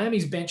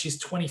 Miami's bench is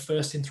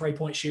 21st in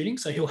three-point shooting,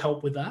 so he'll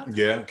help with that.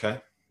 Yeah,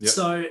 okay. Yep.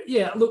 So,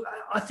 look,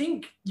 I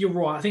think you're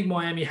right. I think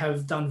Miami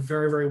have done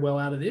very, very well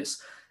out of this.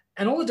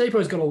 And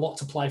Oladipo's got a lot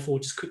to play for,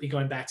 just quickly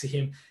going back to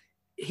him.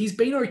 He's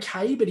been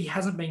okay, but he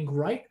hasn't been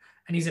great,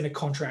 and he's in a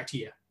contract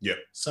year. Yep.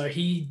 So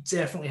he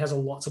definitely has a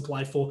lot to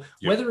play for.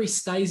 Yep. Whether he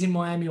stays in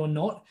Miami or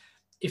not,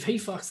 if he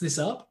fucks this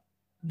up,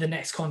 the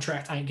next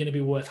contract ain't going to be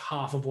worth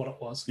half of what it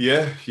was.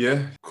 Yeah.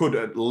 Could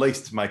at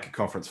least make a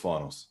conference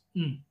finals.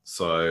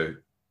 So,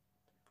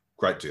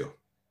 great deal.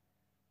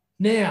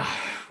 Now,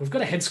 we've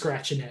got a head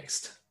scratcher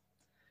next.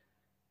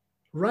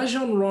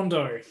 Rajon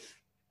Rondo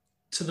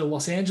to the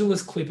Los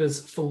Angeles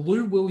Clippers for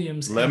Lou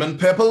Williams. Lemon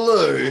Pepper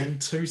Lou.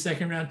 And 2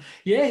 second round.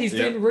 Yeah, he's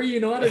been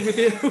reunited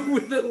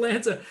with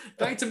Atlanta.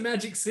 Back to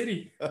Magic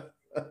City. I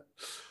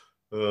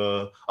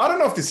don't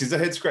know if this is a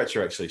head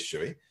scratcher, actually,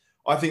 Stewie.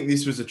 I think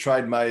this was a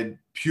trade made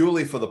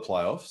purely for the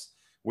playoffs.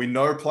 We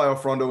know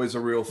playoff Rondo is a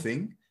real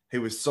thing. He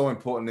was so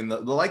important in the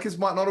Lakers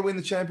might not have won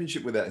the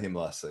championship without him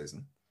last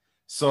season.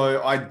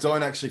 So I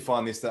don't actually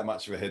find this that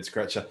much of a head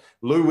scratcher.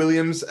 Lou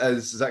Williams,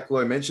 as Zach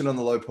Lowe mentioned on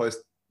the Low Post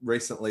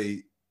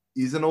recently,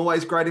 isn't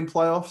always great in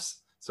playoffs.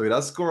 So he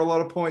does score a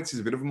lot of points.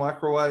 He's a bit of a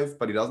microwave,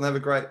 but he doesn't have a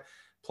great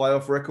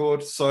playoff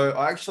record. So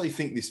I actually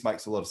think this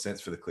makes a lot of sense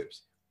for the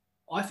Clips.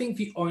 I think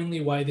the only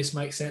way this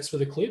makes sense for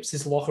the Clips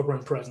is locker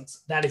room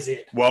presence. That is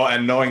it. Well,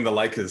 and knowing the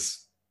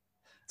Lakers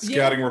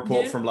scouting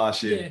report from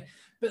last year. Yeah.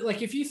 But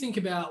like if you think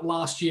about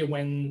last year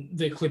when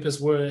the Clippers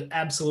were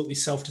absolutely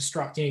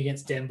self-destructing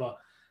against Denver,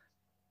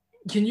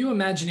 can you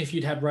imagine if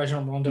you'd had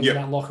Rajon Rondo in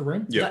that locker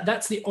room?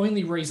 That's the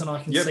only reason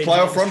I can see.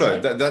 Playoff Rondo.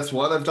 That's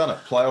why they've done it.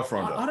 Playoff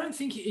Rondo. I don't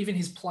think even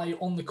his play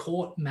on the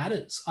court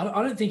matters. I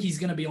don't think he's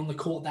going to be on the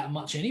court that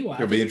much anyway.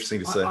 It'll be interesting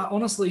to see. I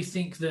honestly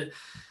think that,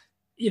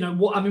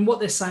 what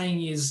they're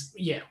saying is,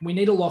 we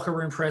need a locker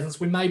room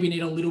presence. We maybe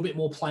need a little bit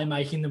more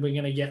playmaking than we're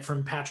going to get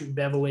from Patrick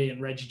Beverley and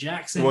Reggie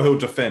Jackson. Well, he'll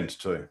defend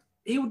too.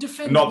 He'll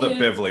defend. Not that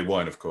Beverley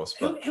won't, of course.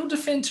 But he'll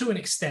defend to an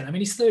extent. I mean,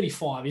 he's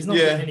 35. He's not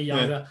getting any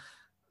younger.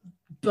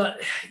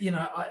 But,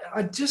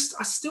 I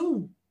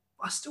still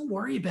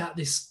worry about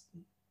this.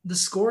 The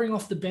scoring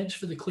off the bench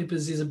for the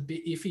Clippers is a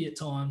bit iffy at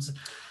times.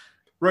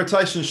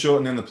 Rotation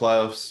shortened in the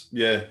playoffs.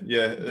 Yeah.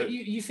 But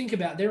you think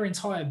about their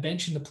entire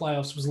bench in the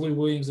playoffs was Lou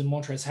Williams and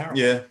Montrezl Harrell.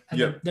 Yeah.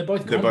 And they're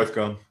both gone. They're both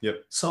gone.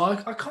 Yep. So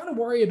I kind of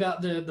worry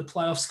about the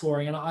playoff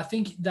scoring. And I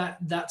think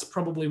that's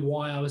probably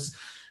why I was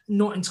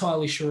not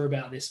entirely sure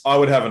about this. I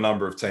would have a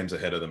number of teams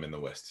ahead of them in the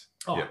West.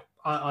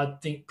 I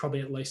think probably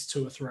at least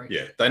 2 or 3.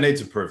 Yeah. They need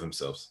to prove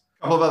themselves.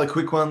 A couple of other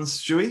quick ones,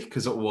 Stewie,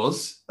 because it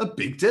was a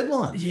big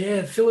deadline.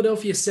 Yeah,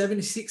 Philadelphia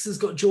 76ers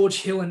got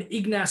George Hill and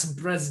Ignas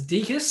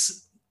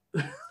Brazdeikis.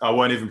 I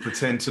won't even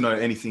pretend to know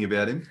anything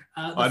about him.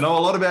 I know a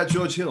lot about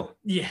George Hill.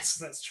 Yes,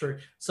 that's true.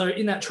 So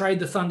in that trade,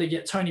 the Thunder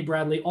get Tony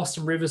Bradley,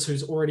 Austin Rivers,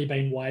 who's already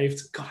been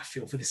waived. God, I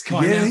feel for this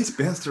guy now. He's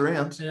bounced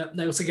around. Yeah,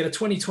 they also get a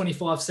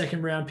 2025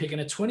 second-round pick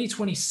and a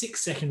 2026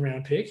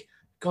 second-round pick.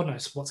 God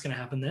knows what's going to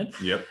happen then.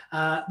 Yep.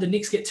 The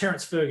Knicks get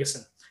Terrence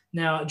Ferguson.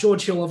 Now,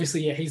 George Hill,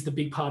 obviously, he's the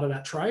big part of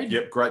that trade.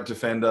 Yep, great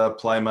defender,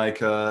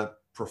 playmaker,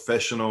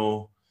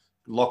 professional,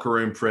 locker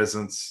room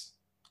presence,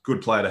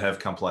 good player to have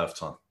come playoff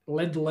time.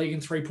 Led the league in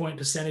three-point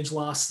percentage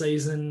last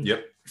season.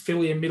 Yep.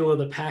 Philly in middle of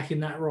the pack in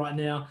that right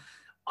now.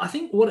 I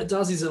think what it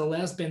does is it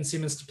allows Ben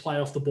Simmons to play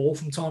off the ball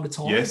from time to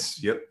time.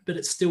 Yes, yep. But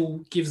it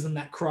still gives them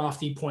that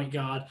crafty point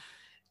guard.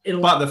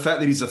 But the fact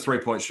that he's a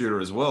three-point shooter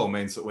as well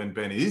means that when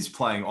Ben is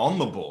playing on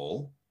the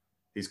ball,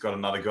 he's got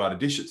another guy to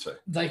dish it to.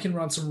 They can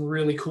run some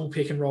really cool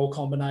pick-and-roll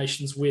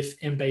combinations with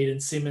Embiid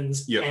and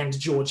Simmons and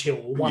George Hill.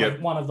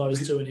 One of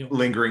those two and Hill.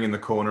 Lingering in the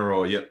corner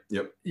or, yep.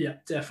 Yeah,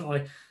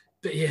 definitely.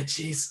 But,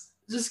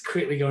 just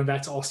quickly going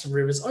back to Austin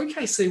Rivers,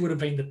 OKC would have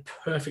been the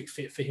perfect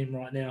fit for him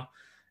right now.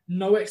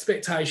 No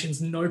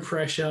expectations, no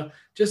pressure.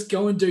 Just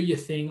go and do your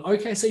thing.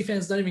 OKC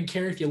fans don't even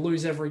care if you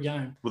lose every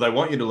game. Well, they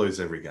want you to lose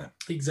every game.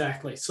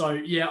 Exactly. So,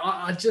 yeah,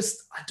 I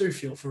do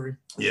feel for him.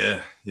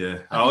 Yeah. He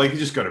can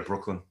just go to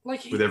Brooklyn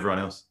with everyone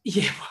else.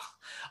 Yeah,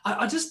 well,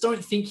 I just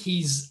don't think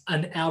he's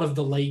an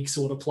out-of-the-league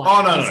sort of player.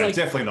 Oh, no,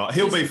 definitely not.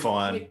 He'll be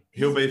fine.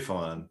 He'll be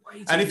fine.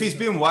 And if he's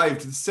been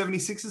waived, the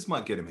 76ers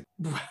might get him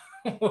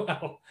in.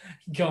 Well,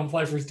 go and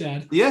play for his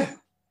dad. Yeah.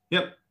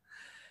 Yep.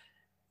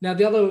 Now,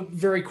 the other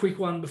very quick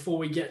one before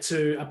we get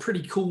to a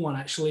pretty cool one,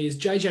 actually, is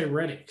JJ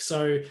Redick.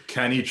 So,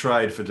 canny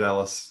trade for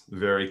Dallas.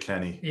 Very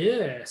canny.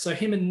 Yeah. So,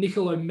 him and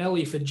Nikola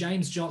Vucevic for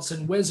James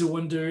Johnson, Wes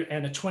Iwundu,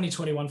 and a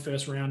 2021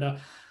 first rounder.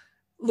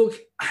 Look,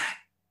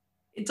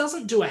 it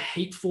doesn't do a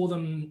heap for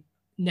them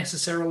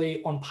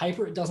necessarily on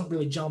paper. It doesn't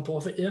really jump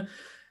off at you.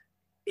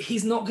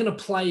 He's not going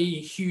to play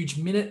huge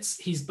minutes.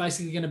 He's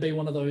basically going to be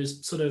one of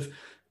those sort of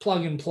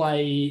plug and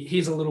play.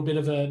 Here's a little bit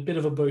of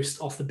a boost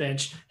off the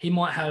bench. He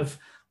might have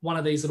one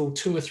of these little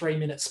 2 or 3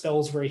 minute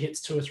spells where he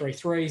hits 2 or 3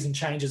 threes and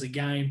changes a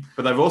game.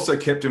 But they've also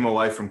kept him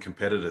away from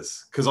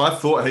competitors because I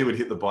thought he would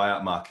hit the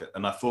buyout market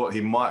and I thought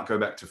he might go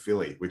back to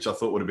Philly, which I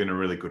thought would have been a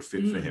really good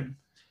fit for him.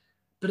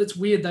 But it's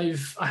weird. I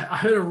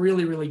heard a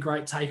really, really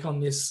great take on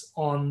this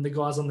on the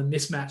guys on the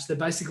mismatch. They're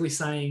basically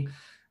saying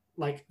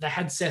like they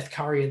had Seth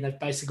Curry and they've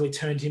basically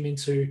turned him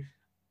into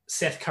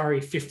Seth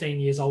Curry 15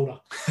 years older.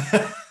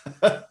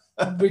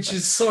 Which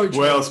is so true.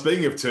 Well,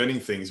 speaking of turning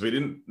things, we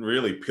didn't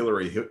really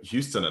pillory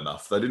Houston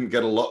enough. They didn't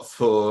get a lot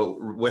for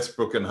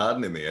Westbrook and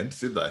Harden in the end,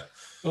 did they?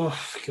 Oh,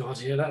 God,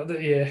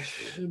 yeah.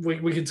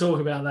 We could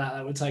talk about that.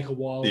 That would take a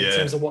while in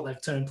terms of what they've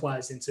turned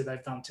players into.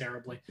 They've done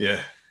terribly.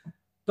 Yeah.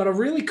 But a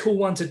really cool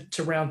one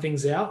to round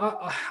things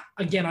out.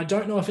 Again, I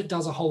don't know if it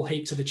does a whole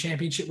heap to the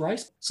championship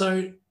race.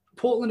 So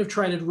Portland have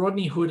traded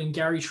Rodney Hood and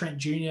Gary Trent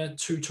Jr.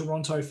 to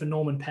Toronto for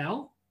Norman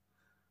Powell.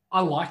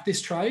 I like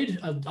this trade.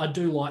 I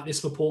do like this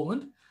for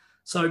Portland.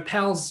 So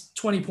Powell's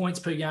 20 points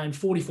per game,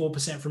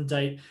 44% from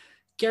deep.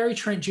 Gary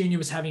Trent Jr.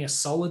 was having a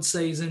solid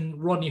season.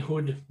 Rodney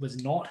Hood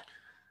was not.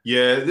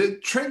 Yeah,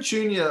 Trent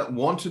Jr.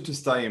 wanted to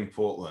stay in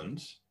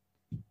Portland,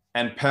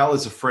 and Powell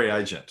is a free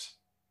agent.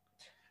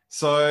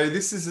 So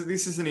this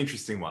is an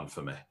interesting one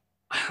for me.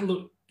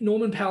 Look,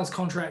 Norman Powell's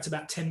contract's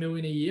about $10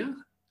 million a year,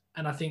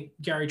 and I think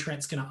Gary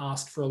Trent's going to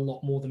ask for a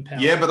lot more than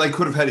Powell. Yeah, but they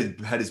could have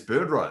had his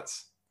bird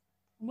rights.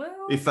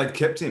 Well, if they'd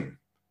kept him.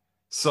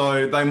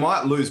 So they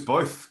might lose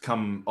both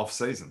come off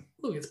season.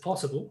 Look, it's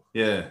possible.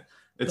 Yeah,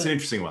 it's an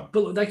interesting one.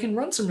 But look, they can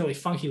run some really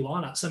funky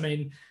lineups. I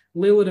mean,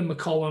 Lillard and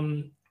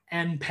McCollum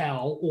and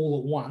Powell all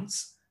at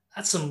once.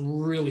 That's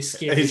some really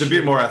scary He's a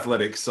bit more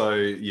athletic, so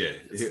yeah.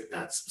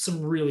 That's some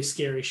really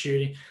scary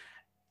shooting.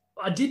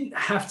 I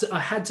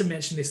had to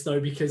mention this though,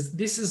 because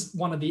this is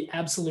one of the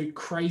absolute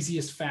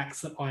craziest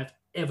facts that I've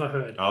ever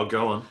heard. I'll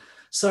go on.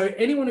 So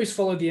anyone who's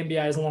followed the NBA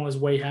as long as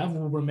we have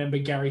will remember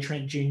Gary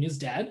Trent Jr.'s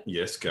dad.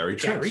 Yes, Gary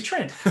Trent. Gary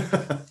Trent.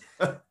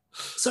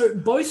 So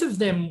both of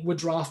them were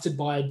drafted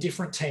by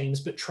different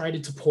teams, but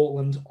traded to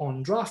Portland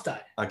on draft day.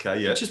 Okay,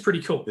 yeah. Which is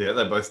pretty cool. Yeah,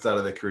 they both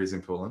started their careers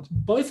in Portland.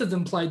 Both of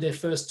them played their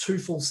first 2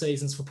 full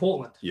seasons for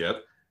Portland.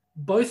 Yep.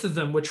 Both of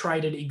them were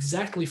traded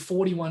exactly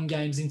 41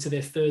 games into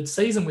their 3rd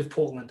season with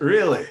Portland.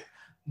 Really?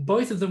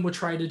 Both of them were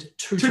traded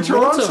to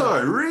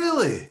Toronto.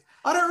 Really?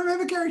 I don't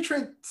remember Gary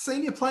Trent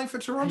Sr. playing for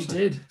Toronto. He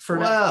did. He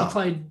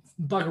played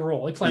bugger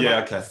all. He played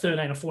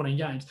 13 or 14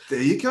 games.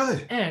 There you go.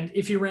 And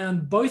if you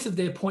round both of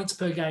their points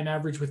per game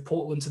average with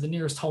Portland to the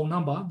nearest whole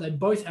number, they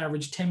both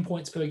averaged 10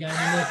 points per game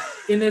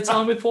in their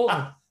time with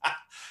Portland.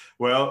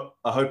 Well,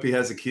 I hope he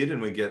has a kid and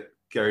we get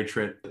Gary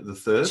Trent the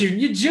third.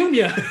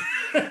 Junior.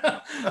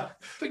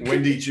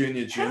 Wendy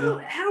Jr.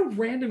 How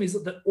random is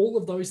it that all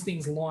of those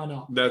things line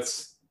up?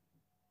 That's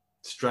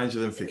stranger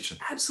than fiction.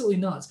 It's absolutely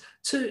nuts.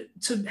 To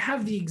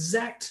have the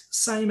exact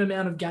same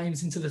amount of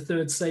games into the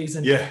 3rd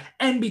season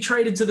and be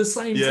traded to the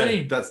same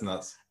team. Yeah, that's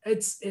nuts.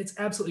 It's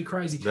absolutely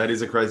crazy. That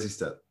is a crazy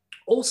stat.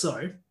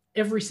 Also,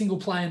 every single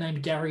player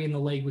named Gary in the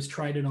league was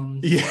traded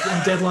on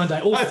deadline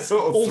day.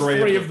 All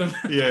three of them.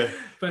 Yeah.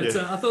 But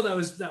I thought that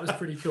was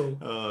pretty cool.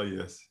 Oh,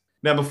 yes.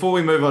 Now, before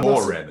we move on,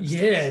 more random.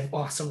 Yeah,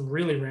 some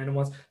really random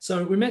ones.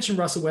 So we mentioned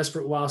Russell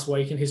Westbrook last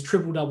week, and his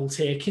triple-double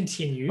tear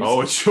continues.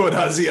 Oh, it sure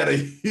does. He had a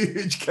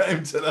huge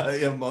game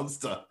today, a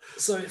monster.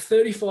 So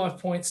 35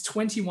 points,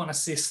 21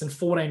 assists, and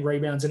 14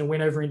 rebounds in a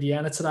win over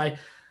Indiana today.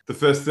 The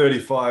first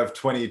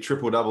 35-20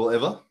 triple-double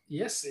ever?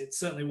 Yes, it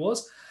certainly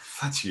was.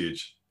 That's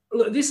huge.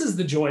 Look, this is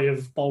the joy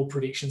of bold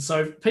predictions.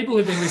 So people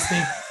who've been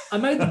listening, I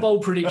made the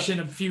bold prediction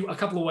a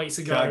couple of weeks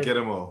ago. Can't get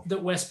them all.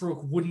 That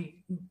Westbrook wouldn't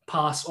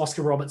pass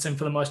Oscar Robertson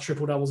for the most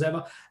triple doubles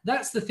ever.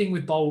 That's the thing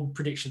with bold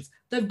predictions.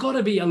 They've got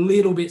to be a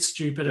little bit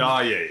stupid. Oh,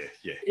 yeah.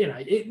 You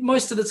know,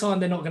 most of the time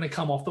they're not going to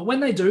come off, but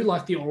when they do,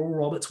 like the Oral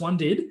Roberts one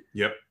did,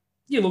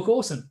 you look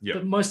awesome. Yep.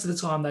 But most of the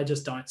time they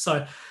just don't.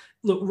 So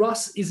look,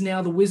 Russ is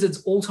now the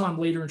Wizards' all-time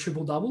leader in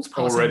triple doubles,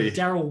 passing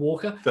Darryl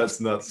Walker. That's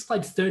nuts. He's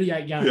played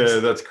 38 games. Yeah,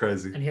 that's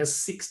crazy. And he has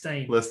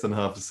 16. Less than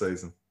half a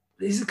season.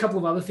 There's a couple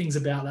of other things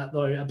about that,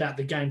 though, about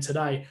the game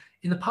today.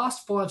 In the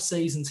past 5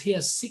 seasons, he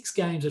has 6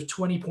 games of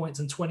 20 points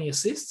and 20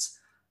 assists.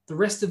 The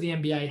rest of the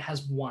NBA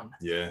has one.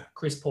 Yeah.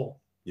 Chris Paul.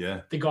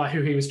 Yeah. The guy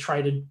who he was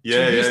traded to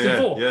Yeah.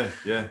 Houston for.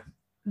 Yeah.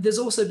 There's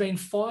also been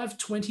 5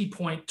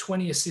 20-point,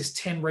 20 assist,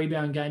 10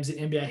 rebound games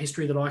in NBA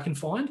history that I can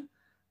find.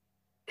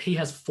 He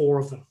has 4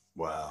 of them.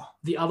 Wow.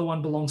 The other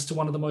one belongs to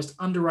one of the most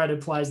underrated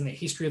players in the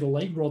history of the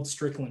league, Rod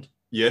Strickland.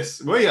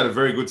 Yes. Well, he had a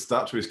very good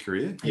start to his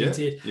career. He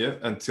did. Yeah.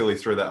 Until he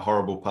threw that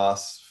horrible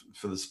pass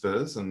for the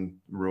Spurs and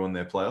ruined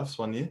their playoffs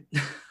one year.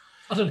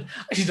 I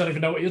actually don't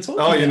even know what you're talking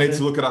about. Oh, you need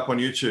to look it up on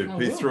YouTube. Oh,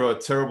 He wow. threw a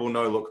terrible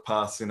no-look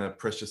pass in a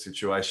pressure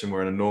situation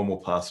where a normal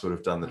pass would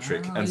have done the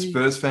trick. And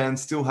Spurs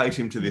fans still hate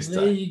him to this day.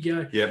 There you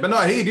go. Yeah, but no,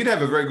 he did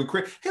have a very good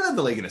career. He led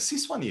the league in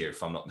assists one year,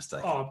 if I'm not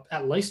mistaken. Oh,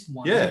 at least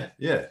one. Yeah.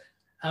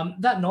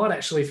 That night,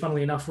 actually,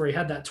 funnily enough, where he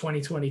had that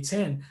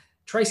 2020-10,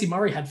 Tracy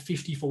Murray had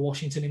 50 for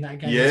Washington in that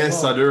game. Yes,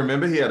 as well. I do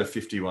remember he had a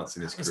 50 once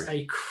in his It was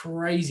career. a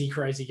crazy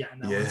game.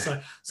 That Yeah.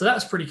 one. So that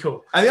was pretty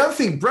cool. And the other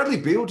thing, Bradley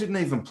Beal didn't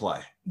even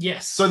play.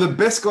 Yes. So the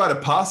best guy to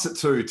pass it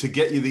to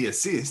get you the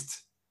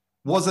assist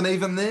wasn't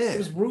even there. It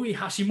was Rui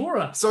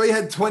Hashimura. So he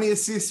had 20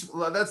 assists.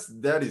 Like,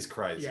 that is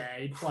crazy. Yeah,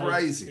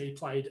 he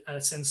played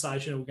a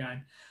sensational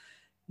game.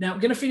 Now, I'm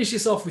going to finish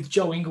this off with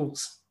Joe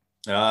Ingles.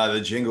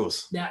 The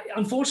jingles. Now,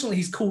 unfortunately,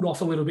 he's cooled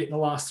off a little bit in the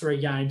last 3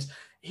 games.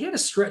 He had a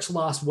stretch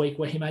last week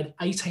where he made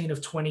 18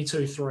 of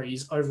 22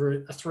 threes over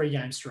a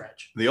 3-game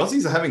stretch. The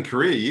Aussies are having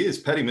career years.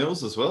 Paddy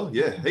Mills as well.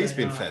 Yeah, he's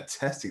been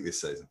fantastic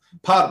this season.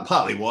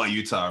 Partly why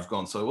Utah have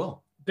gone so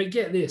well. But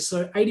get this,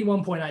 so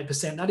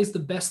 81.8%, that is the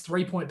best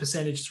 3-point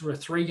percentage through a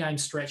 3-game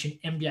stretch in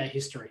NBA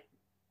history.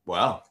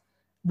 Wow.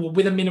 Well,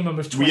 with a minimum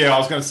of 20. Yeah, I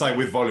was going to say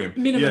with volume.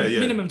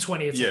 Minimum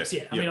 20 attempts,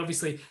 Yeah. I mean,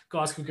 obviously,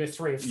 guys could go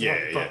 3 of 3.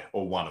 Yeah.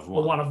 Or 1 of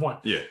 1. Or 1 of 1.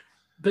 Yeah.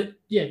 But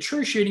yeah,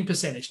 true shooting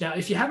percentage. Now,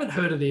 if you haven't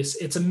heard of this,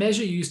 it's a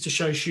measure used to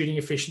show shooting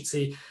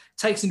efficiency,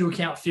 takes into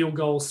account field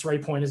goals,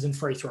 3-pointers, and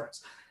free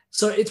throws.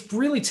 So it's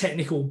really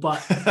technical,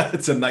 but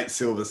it's a Nate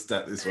Silver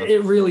stat, this one.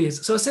 It really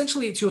is. So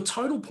essentially, it's your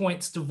total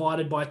points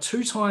divided by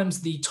 2 times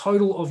the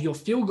total of your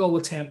field goal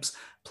attempts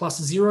plus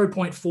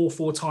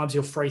 0.44 times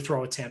your free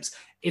throw attempts.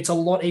 It's a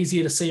lot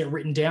easier to see it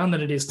written down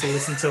than it is to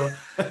listen to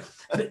it.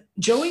 But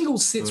Joe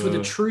Ingles sits with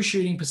a true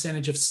shooting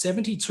percentage of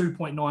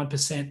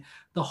 72.9%.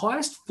 The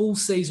highest full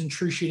season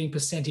true shooting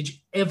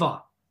percentage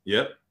ever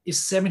is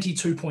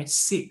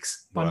 72.6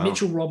 by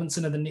Mitchell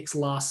Robinson of the Knicks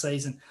last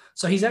season.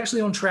 So he's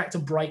actually on track to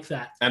break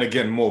that. And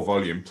again, more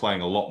volume,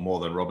 playing a lot more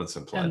than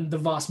Robinson played. And the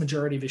vast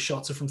majority of his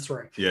shots are from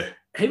 3. Yeah.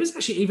 He was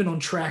actually even on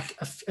track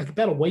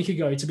about a week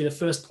ago to be the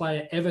first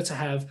player ever to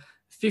have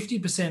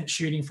 50%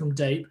 shooting from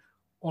deep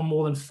on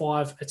more than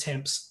 5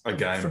 attempts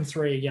from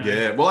 3 a game.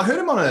 Yeah. Well, I heard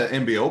him on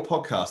an NBL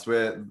podcast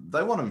where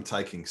they want him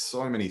taking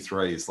so many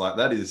threes. Like,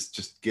 that is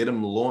just get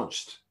him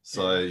launched.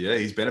 So, yeah,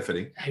 he's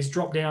benefiting. He's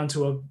dropped down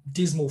to a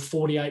dismal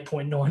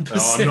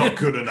 48.9%. Oh, not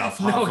good enough.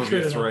 Half of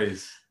your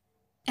threes.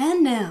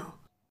 And now,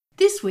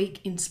 this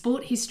week in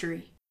sport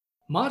history.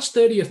 March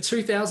 30th,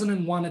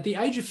 2001, at the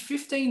age of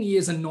 15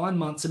 years and 9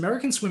 months,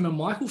 American swimmer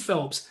Michael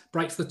Phelps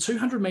breaks the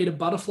 200-meter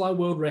butterfly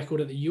world record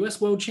at the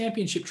US World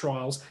Championship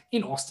Trials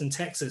in Austin,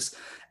 Texas,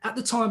 at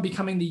the time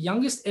becoming the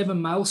youngest ever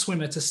male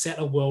swimmer to set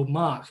a world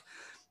mark.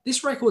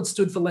 This record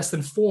stood for less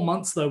than 4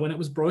 months, though, when it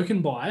was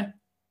broken by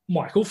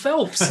Michael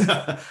Phelps.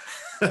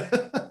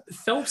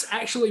 Phelps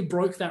actually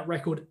broke that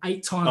record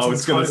 8 times. I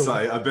was going to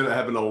say, I bet it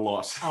happened a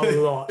lot. A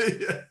lot.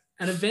 Yeah.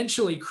 And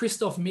eventually,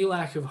 Christoph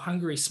Milak of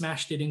Hungary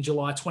smashed it in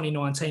July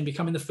 2019,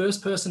 becoming the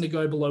first person to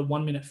go below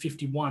 1 minute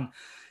 51.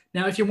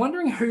 Now, if you're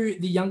wondering who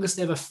the youngest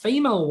ever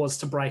female was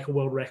to break a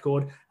world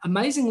record,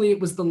 amazingly,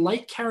 it was the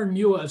late Karen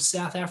Muir of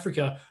South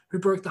Africa, who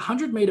broke the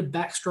 100-meter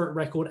backstroke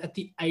record at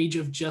the age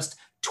of just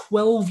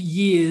 12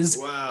 years,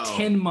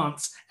 10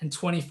 months, and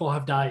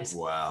 25 days.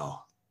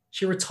 Wow.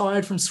 She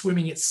retired from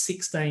swimming at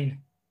 16.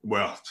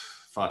 Well,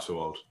 far too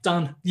old.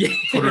 Done. Yeah.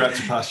 Put her out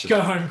to pasture.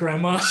 Go home,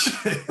 Grandma.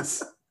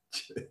 Jeez.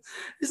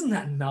 Isn't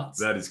that nuts?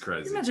 That is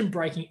crazy. Can you imagine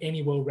breaking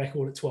any world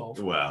record at 12?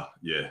 Wow,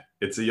 yeah.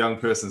 It's a young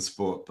person's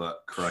sport,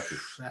 but crikey.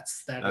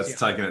 That's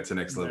taking it to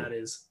next level. That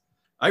is.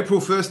 April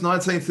 1st,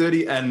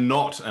 1930, and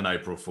not an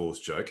April Fool's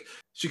joke.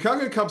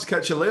 Chicago Cubs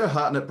catcher Leo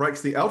Hartnett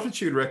breaks the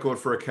altitude record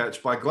for a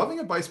catch by gloving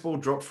a baseball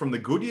dropped from the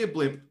Goodyear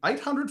blimp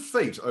 800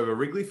 feet over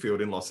Wrigley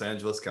Field in Los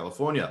Angeles,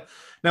 California.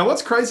 Now,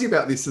 what's crazy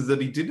about this is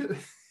that he did it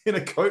in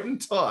a coat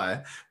and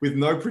tie with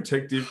no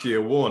protective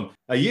gear worn.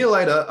 A year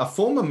later, a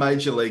former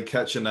Major League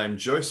catcher named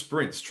Joe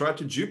Sprints tried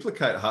to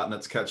duplicate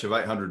Hartnett's catch of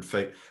 800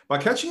 feet by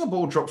catching a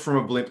ball dropped from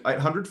a blimp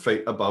 800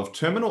 feet above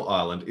Terminal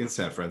Island in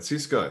San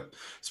Francisco.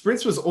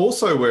 Sprints was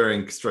also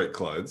wearing street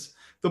clothes.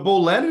 The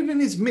ball landed in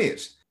his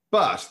mitt,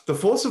 but the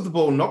force of the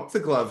ball knocked the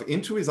glove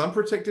into his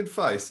unprotected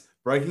face,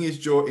 breaking his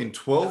jaw in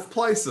 12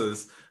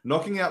 places,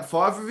 knocking out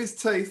 5 of his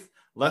teeth,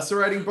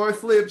 lacerating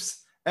both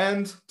lips,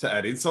 and, to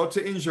add insult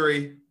to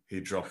injury, he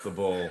dropped the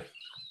ball.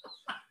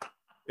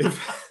 At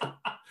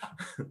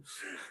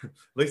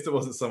least it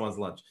wasn't someone's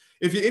lunch.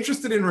 If you're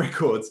interested in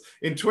records,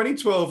 in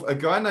 2012, a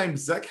guy named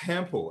Zach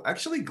Hampel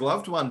actually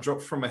gloved one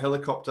dropped from a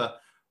helicopter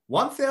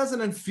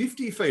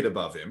 1,050 feet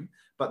above him,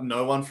 but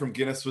no one from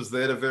Guinness was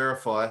there to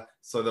verify,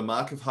 so the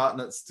mark of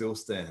Hartnett still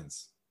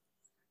stands.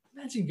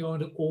 Imagine going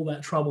to all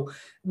that trouble.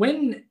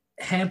 When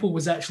Hampel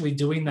was actually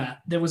doing that,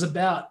 there was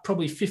about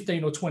probably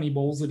 15 or 20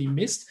 balls that he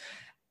missed,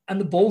 and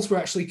the balls were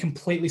actually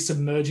completely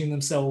submerging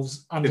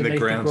themselves underneath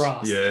the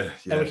grass. Yeah.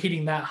 They were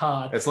hitting that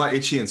hard. It's like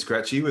Itchy and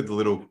Scratchy with the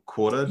little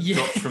quarter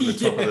dropped from the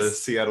top of the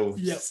Seattle.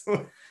 Yep.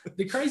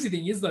 The crazy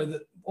thing is, though,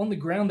 that on the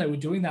ground they were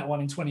doing that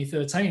one in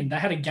 2013. They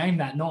had a game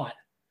that night.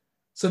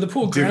 So the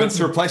poor divots,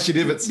 replace your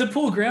divots. The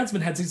poor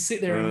groundsman had to sit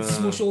there and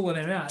smush all of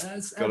them out.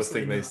 Got to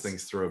think these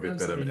things through a bit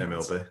better than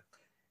MLB.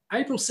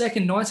 April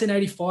 2nd,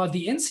 1985,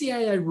 the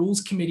NCAA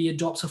Rules Committee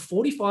adopts a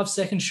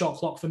 45-second shot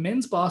clock for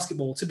men's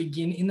basketball to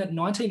begin in the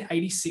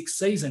 1986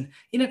 season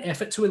in an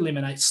effort to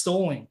eliminate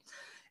stalling.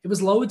 It was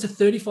lowered to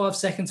 35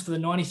 seconds for the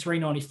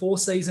 93-94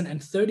 season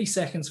and 30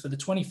 seconds for the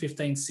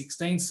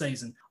 2015-16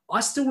 season.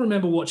 I still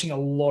remember watching a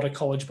lot of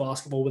college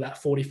basketball with that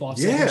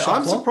 45-second shot clock.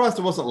 I'm surprised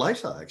it wasn't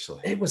later,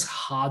 actually. It was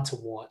hard to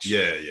watch.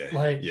 Yeah.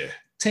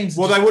 Teams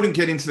they wouldn't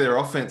get into their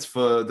offense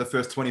for the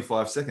first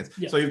 25 seconds.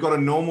 Yep. So you've got a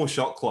normal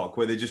shot clock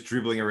where they're just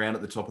dribbling around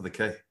at the top of the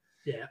key.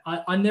 Yeah,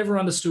 I never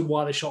understood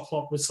why the shot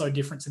clock was so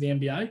different to the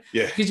NBA.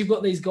 Yeah. Because you've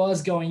got these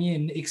guys going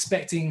in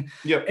expecting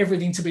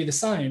everything to be the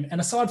same.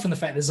 And aside from the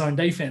fact they're zone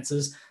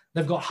defenses,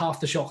 they've got half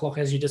the shot clock,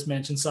 as you just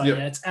mentioned. So,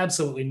 yeah, it's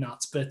absolutely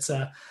nuts. But,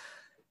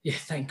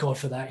 thank God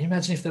for that.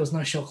 Imagine if there was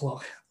no shot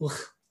clock.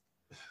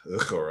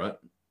 Ugh, all right.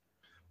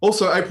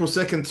 Also, April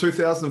 2nd,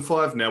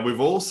 2005. Now, we've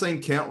all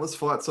seen countless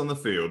fights on the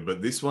field, but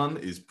this one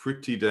is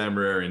pretty damn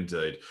rare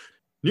indeed.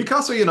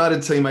 Newcastle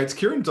United teammates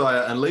Kieran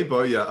Dyer and Lee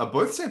Bowyer are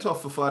both sent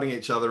off for fighting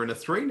each other in a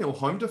 3-0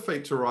 home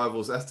defeat to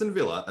rivals Aston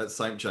Villa at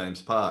St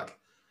James Park.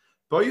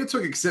 Bowyer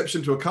took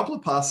exception to a couple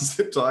of passes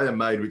that Dyer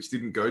made which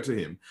didn't go to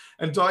him,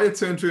 and Dyer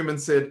turned to him and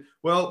said,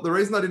 "Well, the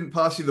reason I didn't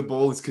pass you the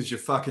ball is because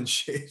you're fucking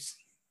shit."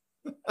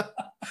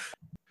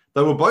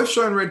 They were both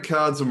shown red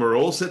cards and were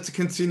all set to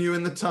continue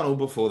in the tunnel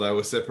before they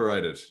were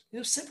separated. They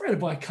were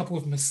separated by a couple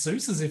of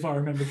masseuses, if I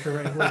remember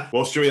correctly.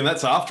 Well, Stewie, and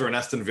that's after an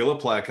Aston Villa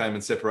player came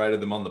and separated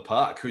them on the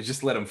park, who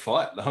just let them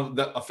fight. I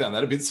found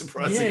that a bit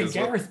surprising. Yeah, as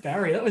well. Gareth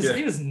Barry.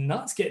 He was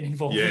nuts getting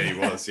involved. Yeah, he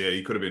was. Yeah,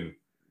 he could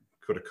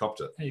have copped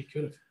it. He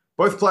could have.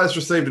 Both players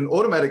received an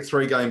automatic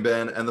 3-game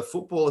ban, and the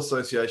Football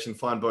Association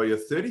fined Bowyer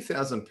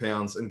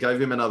 £30,000 and gave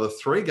him another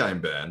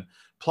 3-game ban.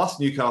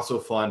 Plus, Newcastle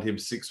fined him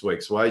 6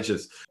 weeks'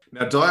 wages.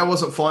 Now, Dyer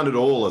wasn't fined at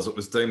all, as it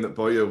was deemed that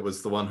Bowyer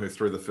was the one who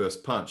threw the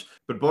first punch.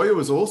 But Bowyer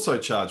was also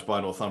charged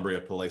by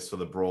Northumbria Police for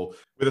the brawl.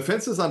 With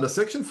offences under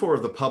Section 4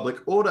 of the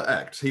Public Order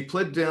Act, he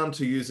pled down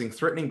to using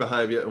threatening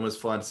behaviour and was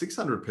fined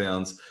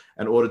 £600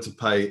 and ordered to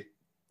pay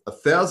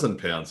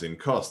 £1,000 in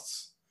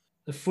costs.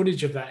 The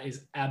footage of that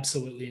is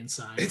absolutely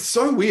insane. It's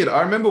so weird.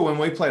 I remember when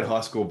we played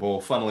high school ball,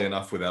 funnily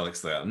enough, with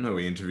Alex Loudon, who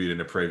we interviewed in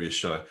a previous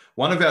show.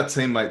 One of our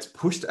teammates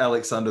pushed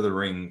Alex under the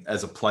ring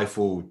as a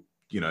playful,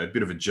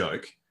 bit of a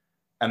joke,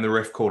 and the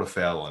ref called a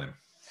foul on him.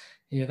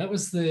 Yeah, that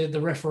was the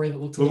referee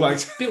that looked a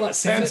bit like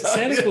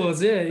Santa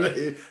Claus. Yeah,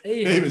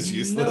 he was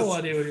useless. No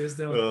idea what he was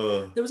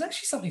doing. There was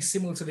actually something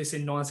similar to this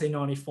in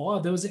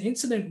 1995. There was an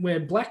incident where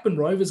Blackburn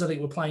Rovers, I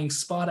think, were playing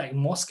Spartak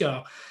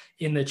Moscow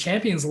in the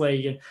Champions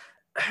League, and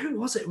who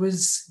was it? It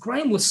was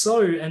Graham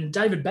Lasso and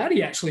David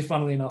Batty, actually,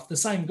 funnily enough, the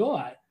same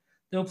guy.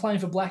 They were playing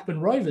for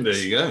Blackburn Rovers.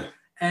 There you go.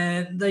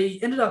 And they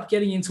ended up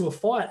getting into a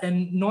fight,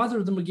 and neither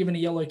of them were given a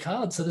yellow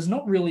card. So there's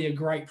not really a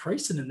great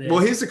precedent there. Well,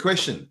 here's the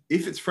question.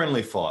 If it's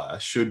friendly fire,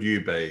 should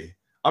you be...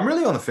 I'm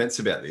really on the fence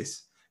about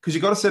this, because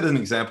you've got to set an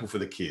example for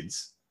the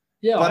kids.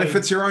 Yeah. But if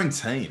it's your own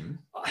team...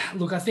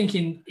 Look, I think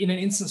in an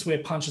instance where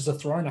punches are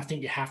thrown, I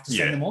think you have to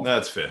send them off.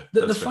 That's fair.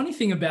 The funny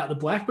thing about the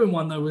Blackburn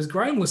one, though, was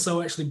Graham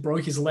Lasso actually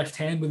broke his left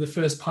hand with the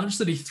first punch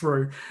that he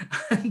threw,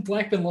 and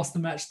Blackburn lost the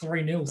match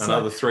 3-0.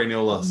 Another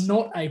 3-0 loss.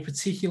 Not a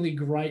particularly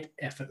great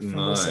effort from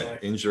Lasso.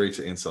 Injury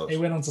to insult. He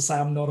went on to say,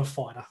 "I'm not a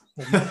fighter."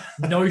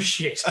 No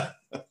shit.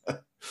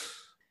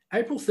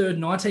 April 3rd,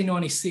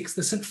 1996,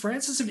 the St.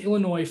 Francis of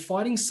Illinois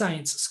Fighting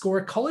Saints score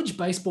a college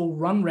baseball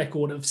run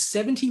record of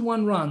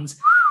 71 runs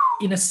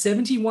in a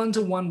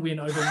 71-1 win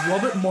over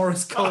Robert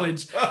Morris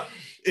College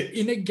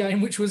in a game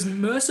which was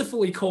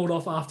mercifully called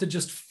off after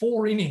just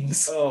 4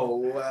 innings. Oh,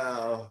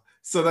 wow.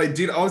 So they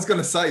did. I was going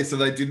to say, so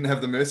they didn't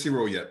have the mercy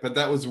rule yet, but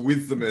that was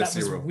with the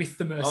mercy rule. With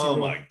the mercy Oh,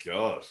 rule. my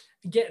God.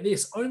 Get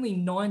this, only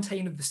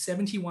 19 of the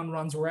 71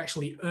 runs were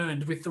actually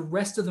earned, with the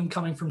rest of them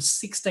coming from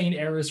 16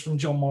 errors from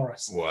John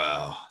Morris.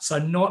 Wow. So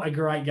not a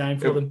great game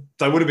for them.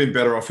 They would have been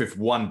better off if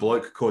one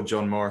bloke called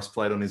John Morris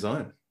played on his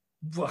own.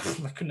 Well,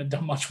 they couldn't have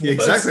done much more. Yeah,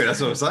 exactly.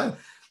 That's what I'm saying.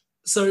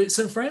 So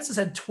St. Francis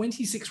had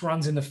 26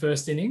 runs in the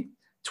first inning,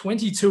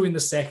 22 in the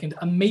second,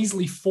 a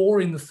measly 4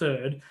 in the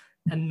third,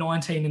 and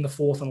 19 in the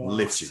fourth and last.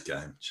 Lift your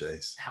game.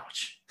 Jeez.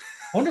 Ouch.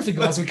 I wonder if the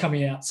guys were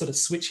coming out sort of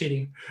switch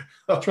hitting,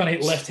 trying to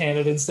hit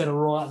left-handed instead of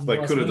right.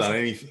 They could have done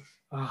anything.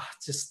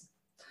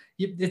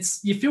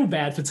 You feel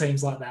bad for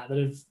teams like that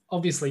have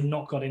obviously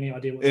not got any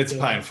idea what they're doing.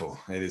 It's painful.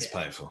 It is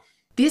painful.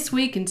 This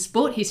week in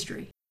sport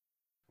history.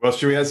 Well,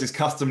 Stewie, as is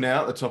custom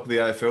now at the top of the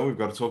AFL, we've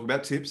got to talk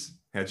about tips.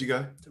 How'd you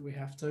go? Do we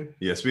have to?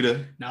 Yes, we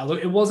do. No,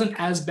 look, it wasn't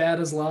as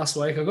bad as last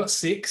week. I got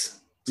 6.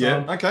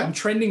 So okay. I'm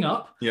trending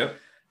up. Yep.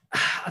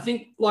 I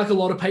think, like a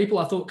lot of people,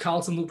 I thought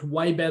Carlton looked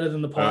way better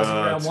than the Pies in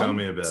round one. Tell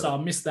me about it. So I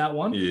missed that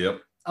one.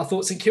 Yep. I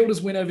thought St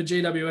Kilda's win over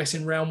GWS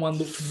in round one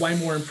looked way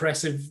more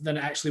impressive than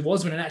it actually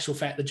was, when in actual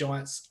fact, the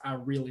Giants are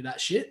really that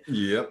shit.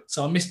 Yep.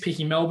 So I missed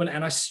picking Melbourne,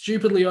 and I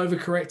stupidly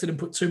overcorrected and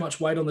put too much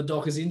weight on the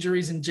Dockers'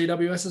 injuries in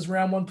GWS's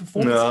round one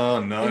performance.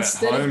 No.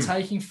 Instead of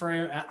taking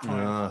Freo at home.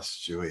 Oh,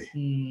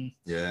 Stewie.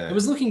 Yeah. It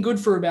was looking good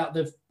for about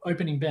the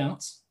opening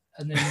bounce,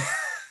 and then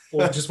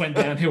it just went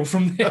downhill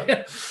from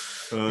there.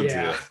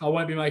 Dear. I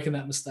won't be making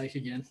that mistake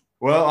again.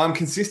 Well, I'm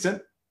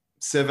consistent.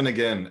 7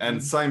 again.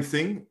 And same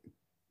thing.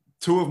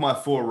 2 of my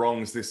 4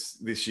 wrongs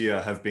this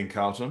year have been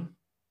Carlton.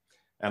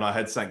 And I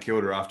had St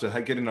Kilda after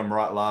getting them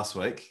right last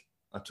week.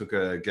 I took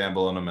a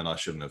gamble on them and I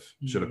shouldn't have.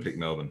 Should have picked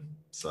Melbourne.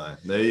 So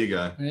there you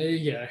go.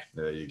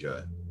 There you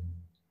go.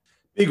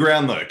 Big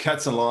round though.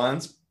 Cats and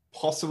Lions.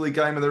 Possibly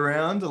game of the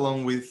round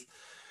along with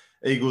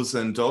Eagles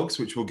and Dogs,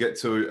 which we'll get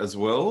to as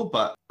well.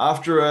 But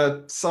after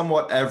a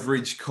somewhat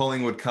average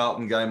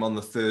Collingwood-Carlton game on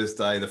the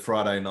Thursday, the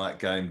Friday night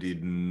game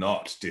did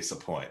not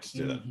disappoint,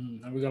 did it?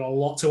 And we've got a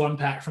lot to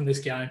unpack from this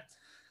game.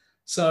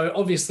 So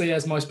obviously,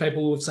 as most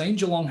people will have seen,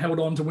 Geelong held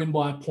on to win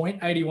by a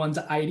point,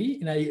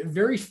 81-80, in a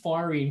very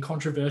fiery and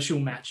controversial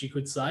match, you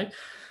could say.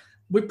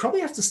 We'd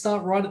probably have to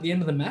start right at the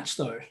end of the match,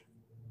 though.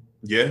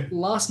 Yeah.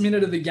 Last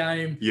minute of the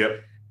game.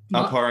 Yep.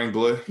 Umpiring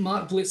blue.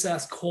 Mark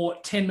Blitzhouse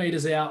caught 10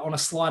 metres out on a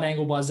slight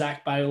angle by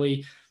Zach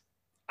Bailey.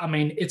 I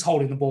mean, it's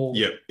holding the ball.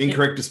 Yep.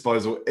 Incorrect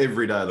disposal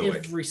every day of the week.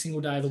 Every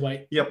single day of the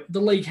week. Yep. The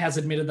league has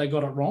admitted they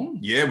got it wrong.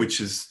 Yeah, which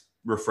is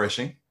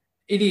refreshing.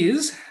 It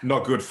is.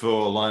 Not good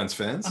for Lions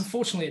fans.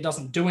 Unfortunately, it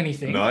doesn't do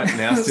anything. No,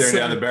 now staring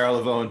down the barrel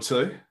of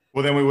 0-2.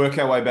 Well, then we work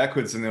our way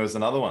backwards and there was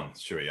another one.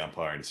 Stewie,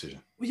 umpiring decision.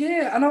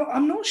 Yeah, and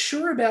I'm not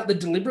sure about the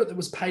deliberate that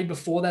was paid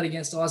before that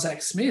against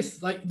Isaac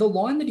Smith. Like, the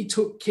line that he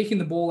took kicking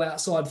the ball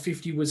outside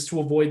 50 was to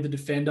avoid the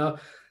defender.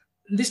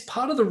 This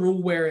part of the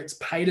rule where it's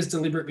paid as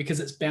deliberate because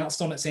it's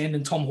bounced on its end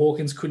and Tom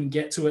Hawkins couldn't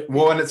get to it.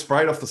 Well, and it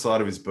sprayed off the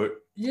side of his boot.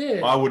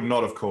 Yeah. I would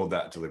not have called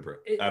that deliberate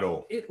at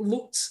all. It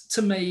looked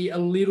to me a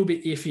little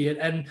bit iffy.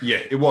 And yeah,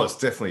 it was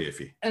definitely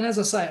iffy. And as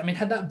I say, I mean,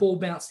 had that ball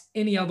bounced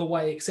any other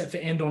way except for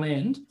end on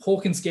end,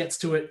 Hawkins gets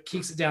to it,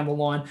 kicks it down the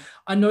line.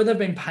 I know they've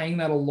been paying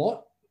that a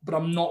lot, but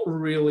I'm not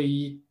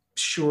really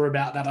sure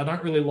about that. I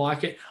don't really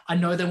like it. I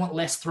know they want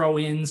less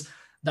throw-ins.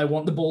 They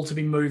want the ball to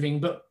be moving,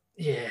 but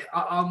yeah,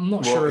 I'm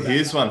not sure about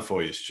here's that. one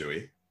for you,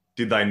 Stewie.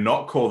 Did they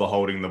not call the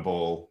holding the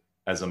ball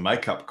as a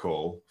makeup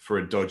call for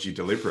a dodgy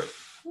deliberate?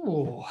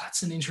 Oh,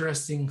 that's an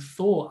interesting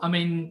thought. I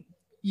mean,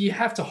 you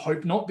have to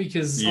hope not,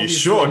 because you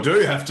sure do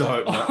have to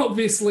hope not.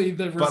 Obviously,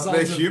 the results. But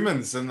they're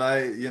humans, and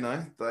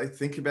they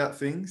think about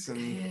things. And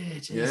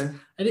yeah.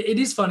 It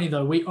is funny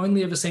though. We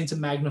only ever seem to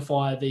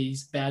magnify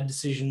these bad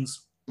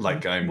decisions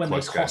late game when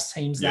they cost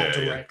teams that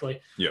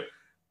directly. Yep.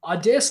 I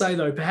dare say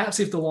though, perhaps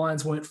if the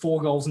Lions weren't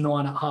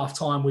 4-9 at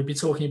halftime, we'd be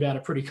talking about a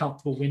pretty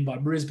comfortable win by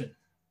Brisbane.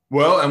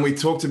 Well, and we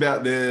talked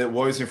about their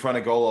woes in front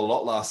of goal a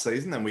lot last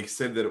season, and we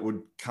said that it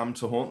would come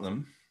to haunt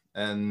them.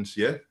 And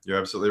yeah, you're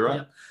absolutely right.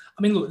 Yeah.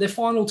 I mean, look, their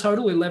final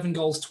total, 11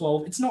 goals,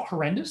 12. It's not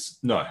horrendous.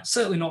 No.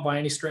 Certainly not by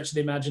any stretch of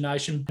the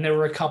imagination. And there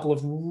were a couple of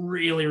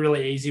really,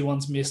 really easy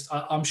ones missed.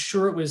 I'm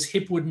sure it was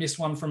Hipwood missed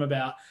one from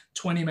about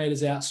 20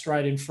 metres out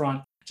straight in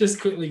front. Just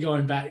quickly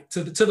going back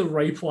to the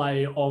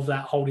replay of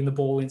that holding the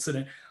ball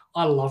incident.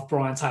 I love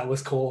Brian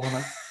Taylor's call on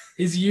it.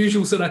 His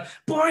usual sort of,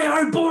 boy,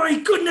 oh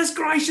boy, goodness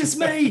gracious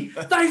me,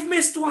 they've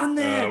missed one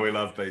there. Oh, we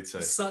love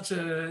BT. Such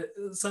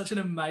an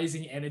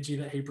amazing energy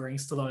that he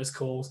brings to those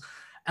calls.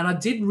 And I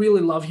did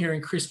really love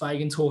hearing Chris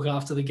Fagan talk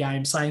after the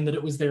game, saying that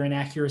it was their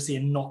inaccuracy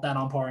and not that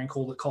umpiring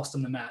call that cost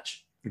him the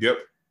match. Yep.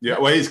 Yeah,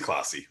 well, he's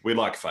classy. We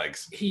like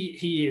Fags.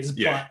 He is,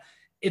 but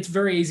it's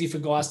very easy for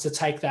guys to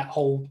take that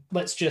whole,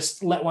 let's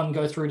just let one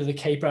go through to the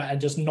keeper and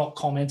just not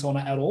comment on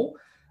it at all.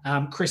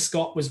 Chris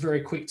Scott was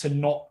very quick to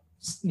not,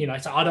 say,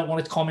 I don't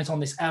want to comment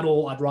on this at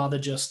all. I'd rather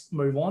just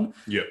move on.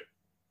 Yeah.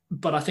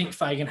 But I think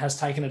Fagan has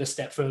taken it a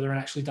step further and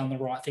actually done the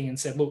right thing and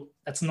said, look,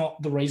 that's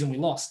not the reason we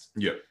lost.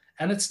 Yeah.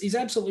 And he's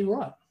absolutely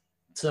right.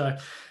 So,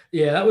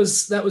 yeah, that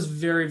was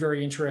very,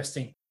 very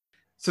interesting.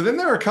 So then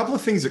there are a couple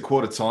of things at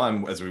quarter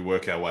time as we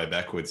work our way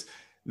backwards.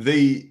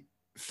 The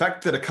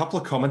fact that a couple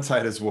of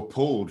commentators were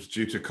pulled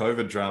due to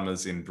COVID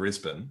dramas in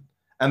Brisbane,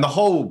 and the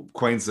whole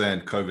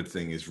Queensland COVID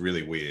thing is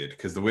really weird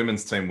because the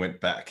women's team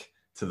went back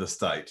to the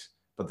state,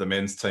 but the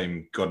men's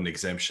team got an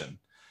exemption.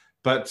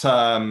 But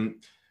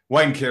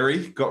Wayne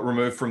Carey got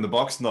removed from the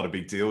box. Not a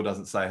big deal.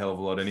 Doesn't say a hell of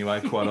a lot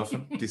anyway, quite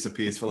often.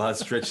 Disappears for large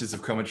stretches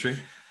of commentary.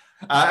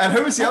 And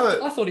who was the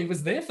other? I thought he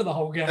was there for the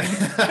whole game.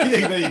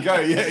 Yeah, there you go.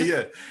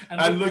 Yeah.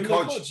 And Luke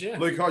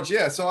Hodge.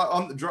 Yeah. So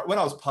when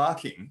I was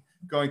parking,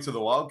 going to the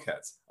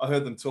Wildcats, I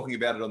heard them talking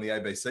about it on the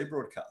ABC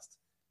broadcast.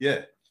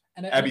 Yeah.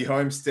 And Abby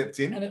Holmes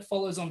stepped in. And it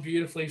follows on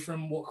beautifully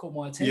from what caught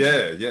my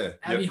attention. Yeah.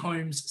 Abby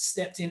Holmes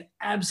stepped in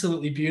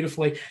absolutely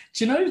beautifully.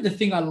 Do you know the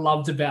thing I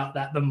loved about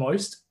that the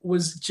most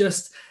was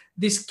just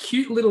this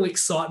cute little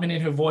excitement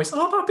in her voice.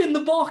 Oh, I'm up in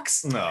the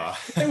box. No.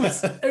 It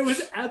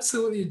was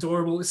absolutely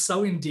adorable. It was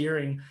so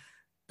endearing.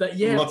 But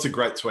yeah. Lots of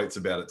great tweets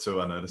about it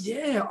too, I noticed.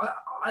 Yeah.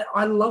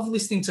 I love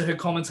listening to her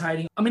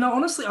commentating. I mean,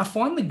 I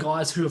find the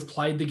guys who have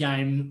played the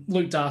game,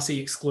 Luke Darcy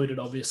excluded,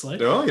 obviously.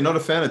 Oh, you're not a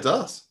fan of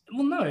Darcy?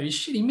 Well, no,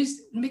 shit. He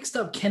mixed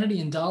up Kennedy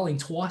and Darling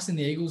twice in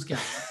the Eagles game.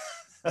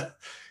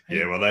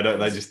 Yeah, well, they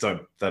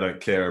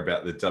don't care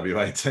about the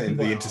WA team,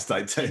 the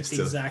interstate teams.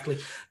 Exactly.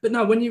 But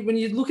no, when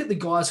you look at the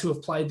guys who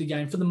have played the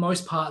game, for the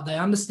most part, they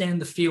understand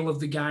the feel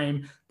of the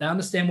game. They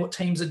understand what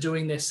teams are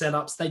doing, their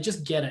setups. They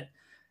just get it.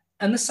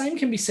 And the same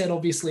can be said,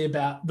 obviously,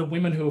 about the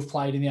women who have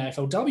played in the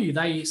AFLW.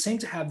 They seem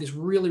to have this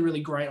really, really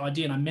great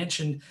idea. And I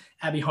mentioned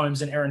Abby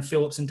Holmes and Erin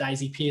Phillips and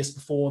Daisy Pearce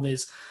before.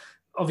 There's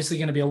obviously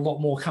going to be a lot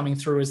more coming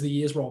through as the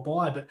years roll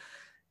by. But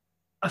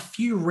a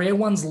few rare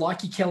ones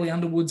like your Kelly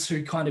Underwoods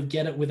who kind of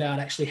get it without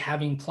actually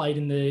having played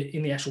in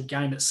the actual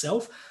game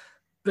itself.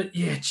 But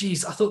yeah,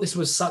 geez, I thought this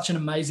was such an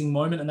amazing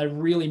moment and they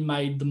really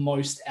made the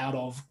most out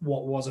of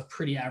what was a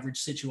pretty average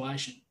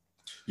situation.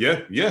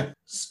 Yeah.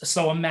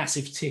 So a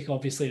massive tick,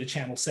 obviously, to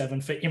Channel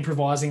 7 for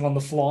improvising on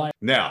the fly.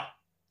 Now,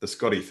 the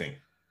Scotty thing.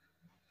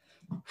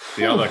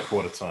 The other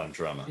quarter time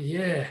drama.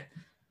 Yeah.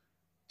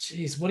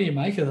 Jeez, what do you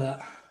make of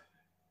that?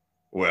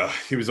 Well,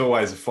 he was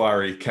always a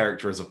fiery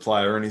character as a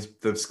player, and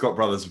the Scott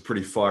brothers are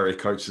pretty fiery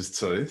coaches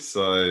too.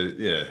 So,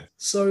 yeah.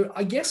 So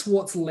I guess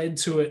what's led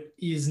to it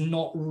is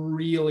not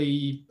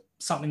really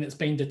something that's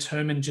been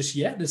determined just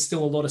yet. There's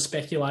still a lot of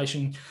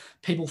speculation.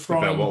 People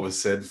throwing... About what was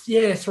said.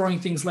 Yeah, throwing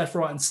things left,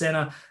 right, and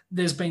centre.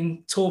 There's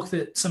been talk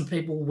that some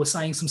people were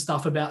saying some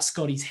stuff about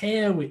Scotty's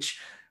hair, which...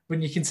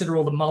 when you consider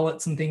all the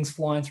mullets and things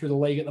flying through the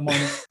league at the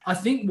moment. I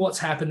think what's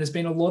happened, there's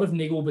been a lot of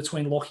niggle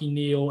between Lachie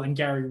Neale and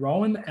Gary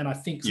Rohan, and I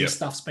think some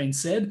stuff's been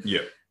said.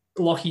 Yeah.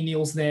 Lachie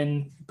Neale's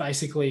then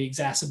basically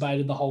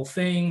exacerbated the whole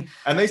thing.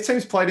 And these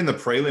teams played in the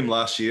prelim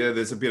last year.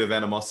 There's a bit of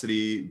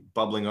animosity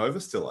bubbling over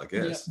still, I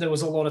guess. Yeah, there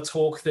was a lot of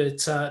talk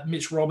that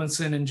Mitch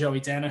Robinson and Joey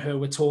Danaher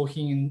were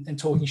talking and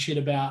talking shit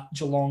about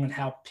Geelong and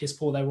how piss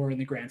poor they were in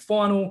the grand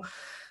final.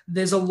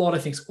 There's a lot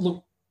of things.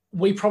 Look,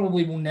 we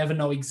probably will never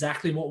know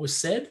exactly what was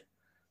said.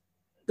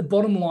 The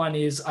bottom line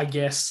is, I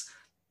guess,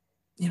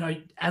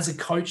 as a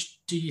coach,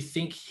 do you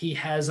think he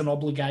has an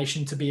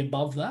obligation to be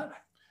above that?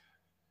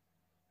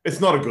 It's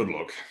not a good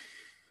look.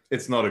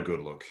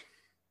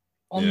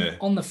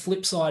 On the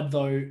flip side,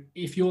 though,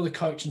 if you're the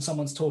coach and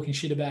someone's talking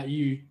shit about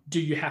you, do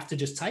you have to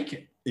just take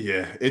it?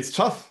 Yeah, it's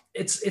tough.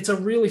 It's a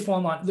really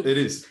fine line. Look, it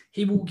is.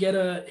 He'll get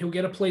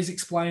a please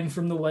explain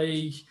from the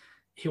league.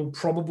 He'll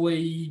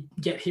probably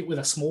get hit with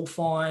a small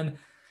fine.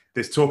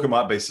 There's talk it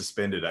might be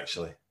suspended,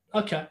 actually.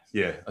 Okay.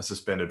 Yeah, a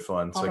suspended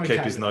fine. So I'm keep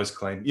okay his nose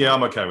clean. Yeah,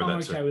 I'm okay with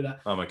that.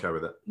 I'm okay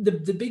with that.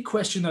 The big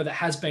question, though, that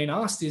has been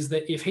asked is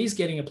that if he's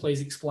getting a please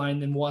explain,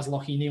 then why is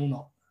Lachie Neale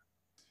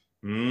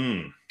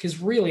not?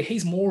 Because really,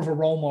 he's more of a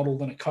role model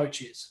than a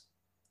coach is.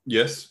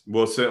 Yes.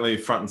 Well, certainly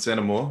front and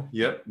centre more.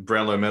 Yep.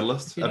 Brownlow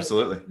medalist.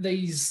 Absolutely.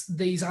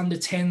 These under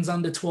 10s,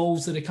 under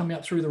 12s that are coming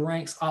up through the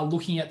ranks are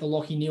looking at the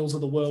Lachie Neales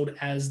of the world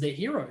as their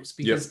heroes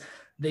because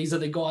these are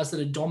the guys that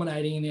are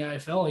dominating in the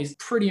AFL. He's a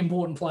pretty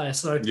important player.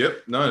 So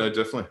No,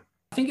 definitely.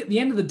 I think at the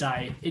end of the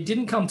day, it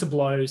didn't come to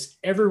blows.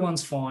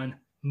 Everyone's fine.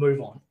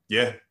 Move on.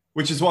 Yeah.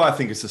 Which is why I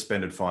think a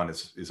suspended fine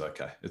is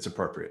okay. It's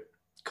appropriate.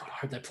 God, I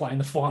hope they play in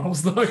the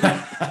finals, though.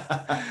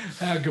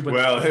 How good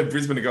would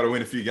Brisbane have got to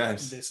win a few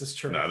games. This is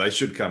true. No, they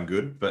should come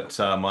good. But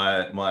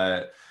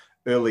my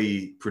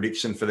early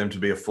prediction for them to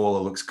be a faller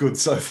looks good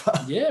so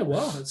far. Yeah,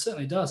 well, it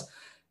certainly does.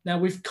 Now,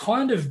 we've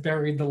kind of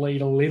buried the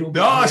lead a little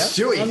bit. Oh,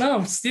 Stewie. I know,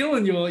 I'm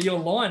stealing your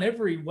line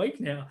every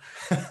week now.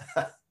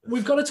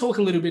 We've got to talk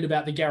a little bit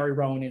about the Gary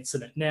Rohan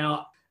incident.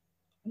 Now,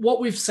 what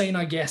we've seen,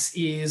 I guess,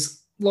 is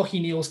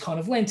Lachie Neale's kind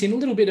of lent in a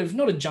little bit of,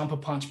 not a jumper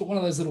punch, but one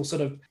of those little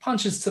sort of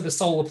punches to the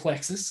solar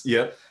plexus.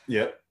 Yep.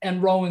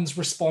 And Rohan's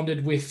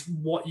responded with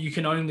what you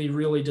can only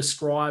really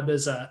describe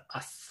as a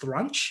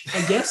thrunch,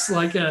 I guess,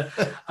 like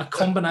a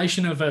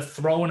combination of a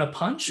throw and a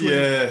punch.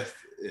 Yeah.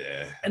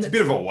 And it's a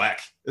bit of a whack.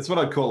 It's what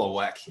I'd call a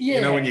whack.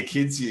 Yeah. When you're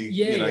kids, give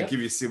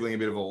your sibling a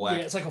bit of a whack.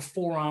 Yeah, it's like a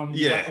forearm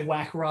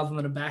whack rather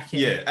than a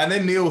backhand. Yeah, and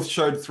then Neale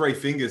showed 3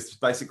 fingers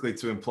basically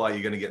to imply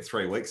you're going to get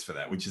 3 weeks for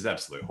that, which is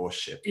absolute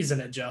horseshit. Isn't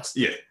it just?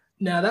 Yeah.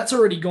 Now, that's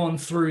already gone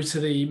through to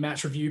the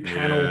match review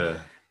panel. Yeah.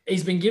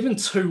 He's been given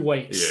 2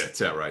 weeks. Yeah,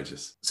 it's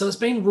outrageous. So it's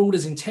been ruled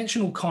as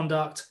intentional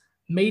conduct,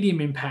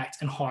 medium impact,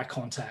 and high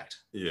contact.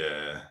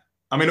 Yeah.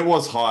 I mean, it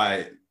was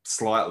high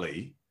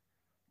slightly.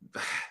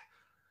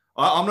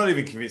 I'm not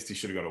even convinced he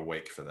should have got a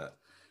week for that.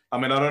 I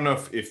mean, I don't know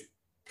if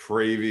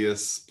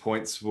previous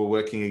points were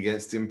working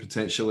against him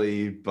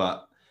potentially,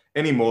 but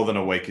any more than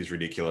a week is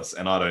ridiculous,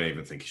 and I don't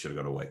even think he should have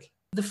got a week.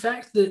 The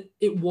fact that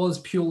it was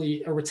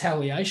purely a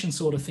retaliation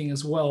sort of thing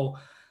as well,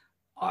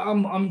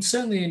 I'm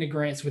certainly in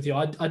agreement with you.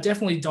 I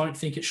definitely don't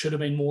think it should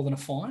have been more than a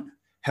fine.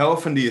 How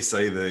often do you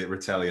see the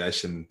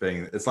retaliation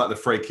being, it's like the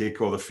free kick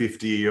or the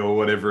 50 or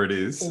whatever it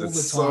is?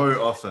 It's so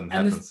often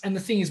happens. And the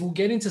thing is, we'll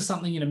get into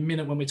something in a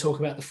minute when we talk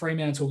about the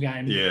Fremantle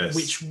game,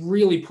 which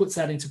really puts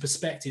that into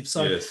perspective.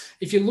 So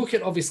if you look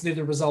at obviously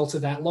the result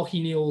of that,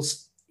 Lachie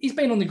Neale's, he's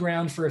been on the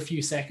ground for a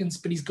few seconds,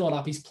 but he's got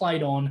up, he's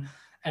played on,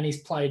 and he's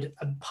played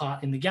a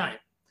part in the game.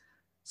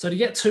 So to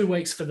get 2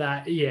 weeks for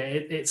that,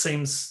 it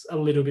seems a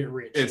little bit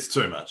rich. It's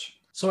too much.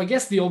 So I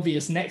guess the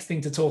obvious next thing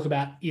to talk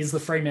about is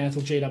the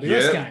Fremantle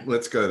GWS game.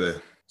 Let's go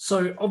there.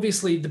 So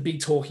obviously the big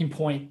talking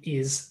point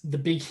is the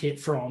big hit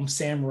from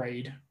Sam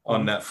Reid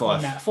on Nat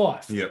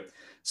Fyfe. Yep.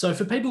 So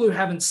for people who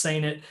haven't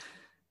seen it,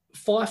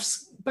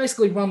 Fyfe's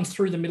basically run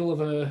through the middle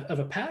of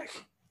a pack.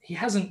 He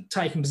hasn't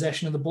taken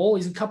possession of the ball.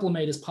 He's a couple of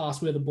meters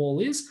past where the ball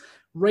is.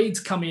 Reid's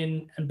come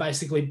in and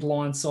basically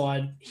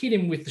blindside, hit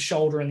him with the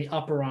shoulder and the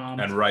upper arm.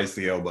 And raised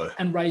the elbow.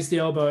 And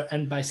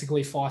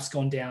basically Fyfe's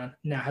gone down,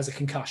 now has a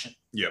concussion.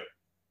 Yep.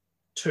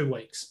 2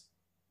 weeks.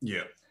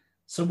 Yep.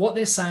 So what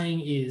they're saying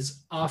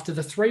is after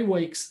the 3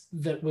 weeks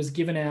that was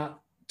given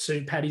out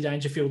to Paddy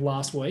Dangerfield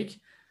last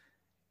week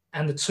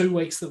and the 2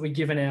 weeks that were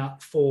given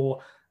out for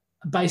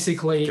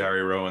basically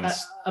Gary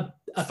Rowan's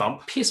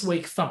thump. Piss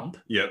week thump.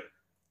 Yep.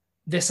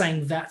 They're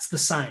saying that's the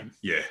same.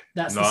 Yeah.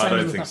 That's the same. I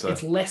don't think so.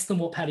 It's less than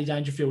what Paddy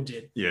Dangerfield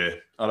did. Yeah,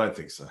 I don't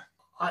think so.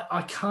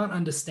 I can't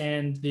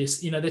understand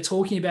this. They're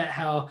talking about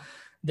how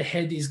the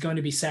head is going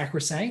to be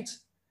sacrosanct.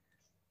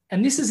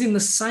 And this is in the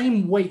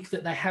same week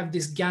that they have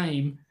this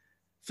game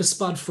for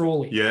Spud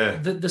Frawley. Yeah.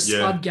 The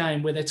Spud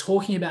game where they're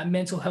talking about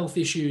mental health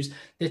issues.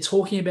 They're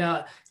talking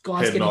about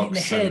guys getting hit in the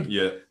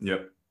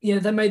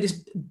head. They made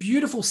this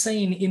beautiful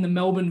scene in the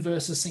Melbourne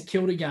versus St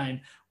Kilda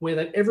game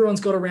where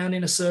everyone's got around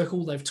in a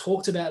circle. They've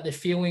talked about their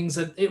feelings.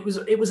 And it was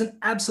an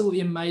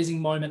absolutely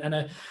amazing moment and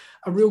a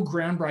real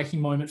groundbreaking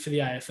moment for the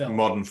AFL.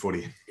 Modern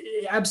footy.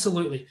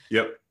 Absolutely.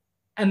 Yep.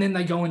 And then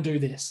they go and do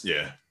this.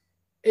 Yeah.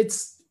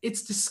 It's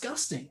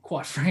disgusting,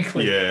 quite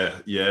frankly.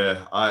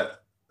 Yeah.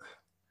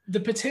 The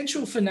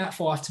potential for Nat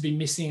Fyfe to be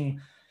missing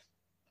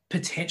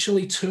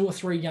potentially 2 or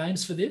 3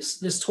 games for this.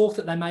 There's talk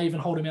that they may even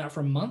hold him out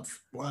for a month.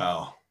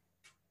 Wow.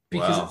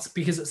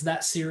 Because it's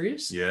that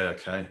serious. Yeah,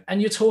 okay. And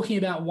you're talking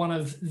about one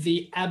of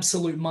the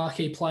absolute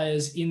marquee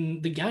players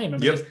in the game. I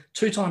mean,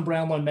 2-time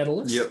Brownlow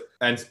medalist. Yep.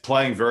 And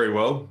playing very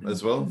well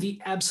as well. The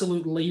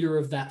absolute leader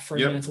of that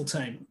Fremantle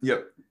team.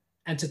 Yep.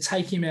 And to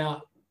take him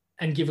out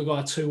and give a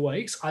guy 2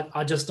 weeks,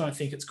 I just don't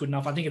think it's good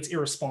enough. I think it's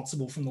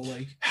irresponsible from the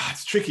league.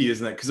 It's tricky,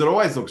 isn't it? Because it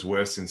always looks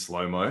worse in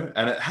slow-mo,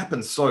 and it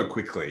happens so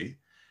quickly.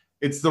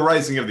 It's the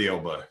raising of the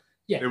elbow.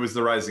 Yeah. It was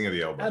the raising of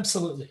the elbow.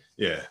 Absolutely.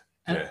 Yeah.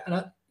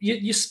 And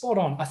you're spot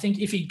on. I think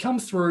if he'd come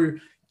through,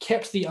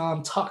 kept the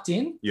arm tucked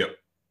in,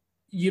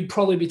 you'd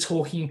probably be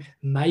talking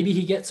maybe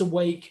he gets a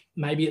week,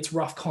 maybe it's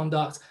rough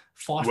conduct.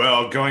 Fyfe.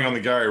 Well, going on the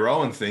Gary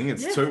Rowan thing,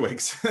 it's 2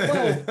 weeks.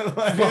 Yeah,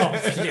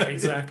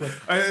 exactly.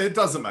 It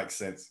doesn't make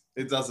sense.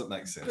 It doesn't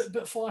make sense.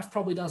 But Fyfe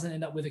probably doesn't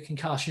end up with a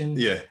concussion.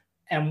 Yeah.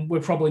 And we're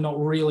probably not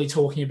really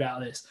talking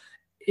about this.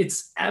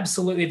 It's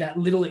absolutely that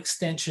little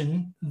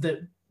extension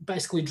that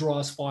basically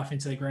drives Fyfe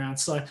into the ground.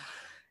 So,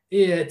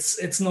 yeah,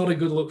 it's not a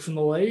good look from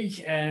the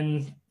league.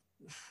 And,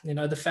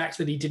 the fact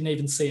that he didn't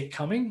even see it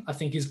coming, I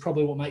think is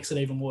probably what makes it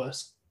even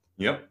worse.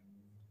 Yep.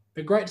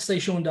 But great to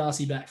see Sean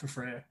Darcy back for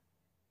Freo.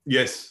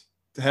 Yes.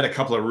 Had a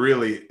couple of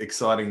really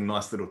exciting,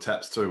 nice little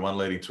taps too. One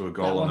leading to a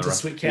goal on the run.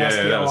 Switkowski.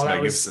 Yeah, that was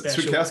magnificent.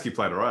 Switkowski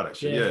played all right,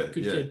 actually. Yeah, good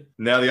kid.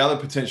 Now, the other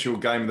potential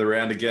game of the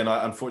round, again,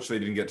 I unfortunately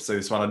didn't get to see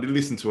this one. I did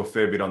listen to a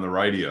fair bit on the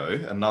radio.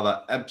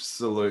 Another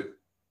absolute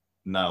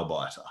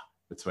nail-biter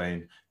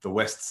between the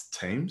West's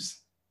teams.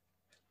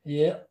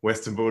 Yeah.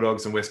 Western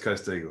Bulldogs and West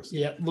Coast Eagles.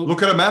 Yeah.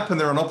 Look at a map and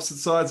they're on opposite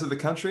sides of the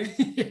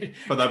country,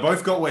 but they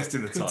both got West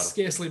in the title. Could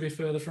scarcely be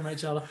further from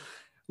each other.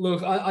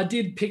 Look, I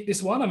did pick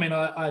this one. I mean,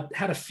 I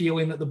had a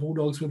feeling that the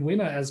Bulldogs would win,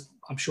 as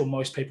I'm sure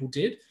most people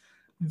did.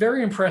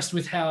 Very impressed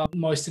with how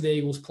most of the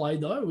Eagles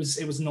played, though. It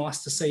was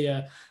nice to see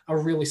a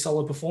really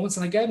solid performance,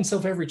 and they gave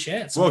themselves every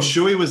chance. Well,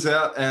 Shuey was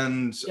out,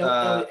 and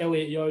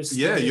Elliot Yo's.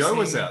 Yeah, Yo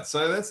was out.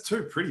 So that's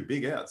 2 pretty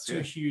big outs.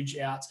 Two huge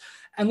outs.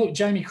 And look,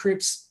 Jamie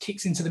Cripps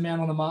kicks into the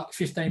man on the mark,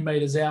 15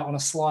 metres out on a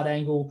slight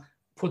angle,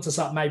 puts us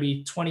up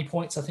maybe 20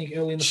 points, I think,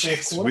 early in the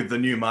fourth quarter. With the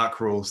new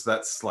mark rules,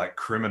 that's like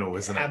criminal,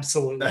 isn't it?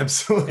 Absolutely.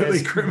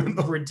 Absolutely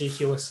criminal.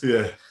 Ridiculous.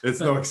 Yeah,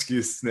 no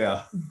excuse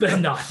now. But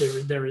no,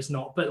 there is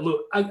not. But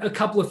look, a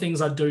couple of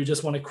things I do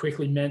just want to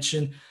quickly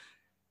mention.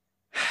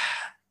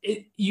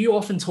 You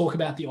often talk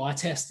about the eye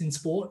test in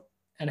sport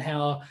and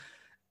how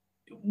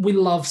we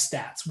love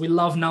stats. We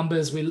love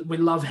numbers. We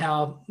love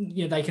how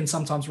they can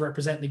sometimes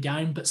represent the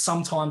game, but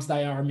sometimes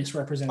they are a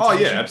misrepresentation. Oh,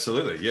 yeah,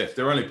 absolutely. Yeah,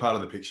 they're only part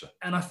of the picture.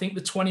 And I think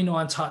the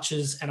 29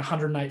 touches and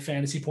 108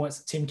 fantasy points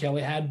that Tim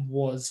Kelly had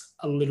was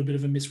a little bit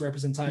of a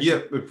misrepresentation. Yeah,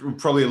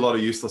 probably a lot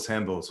of useless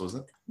handballs,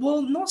 wasn't it?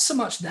 Well, not so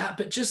much that,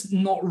 but just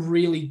not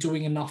really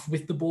doing enough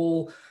with the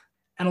ball.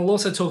 And I'll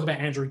also talk about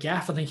Andrew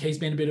Gaff. I think he's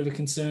been a bit of a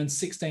concern.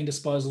 16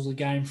 disposals a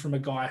game from a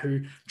guy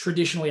who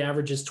traditionally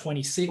averages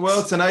 26. Well,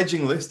 it's an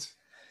aging list.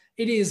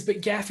 It is,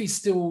 but Gaffey's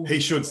still... He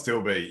should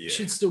still be, yeah.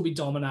 Should still be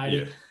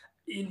dominated.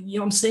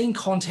 Yeah. I'm seeing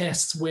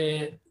contests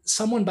where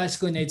someone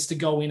basically needs to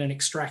go in and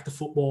extract the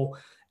football,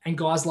 and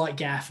guys like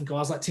Gaff and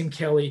guys like Tim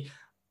Kelly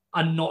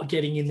are not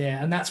getting in there.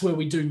 And that's where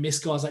we do miss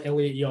guys like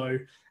Elliot Yo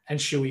and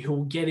Shuey, who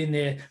will get in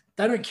there.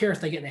 They don't care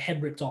if they get their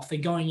head ripped off. They're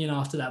going in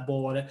after that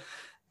ball. And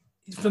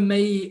For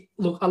me,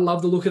 look, I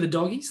love the look of the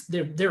Doggies.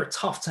 They're a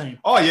tough team.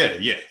 Oh,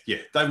 yeah.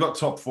 They've got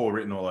top 4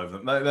 written all over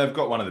them. They've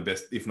got one of the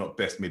best, if not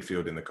best,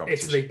 midfield in the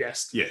competition. It's the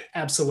best. Yeah.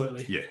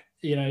 Absolutely. Yeah.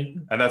 You know.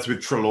 And that's with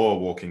Treloar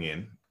walking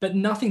in. But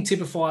nothing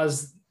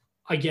typifies,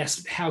 I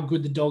guess, how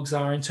good the Dogs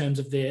are in terms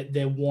of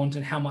their want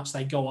and how much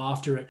they go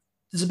after it.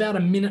 There's about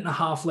a minute and a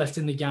half left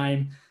in the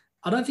game.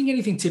 I don't think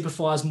anything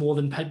typifies more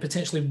than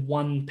potentially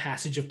one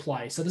passage of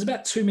play. So there's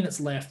about 2 minutes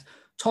left.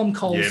 Tom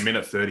Coles. Yeah,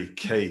 minute 30,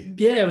 key.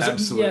 Yeah, it was,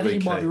 absolutely. I think you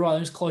key. might be right. It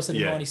was closer to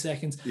 90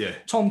 seconds. Yeah.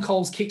 Tom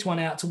Coles kicked one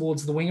out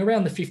towards the wing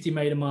around the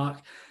 50-metre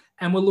mark.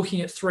 And we're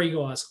looking at 3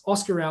 guys,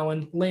 Oscar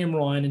Allen, Liam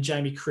Ryan, and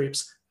Jamie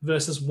Cripps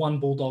versus one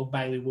Bulldog,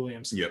 Bailey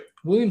Williams. Yep.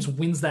 Williams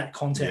wins that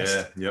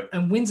contest. Yeah, yep.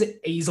 And wins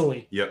it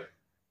easily. Yep.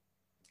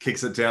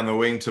 Kicks it down the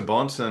wing to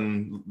Bont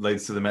and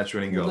leads to the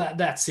match-winning goal.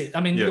 That's it. I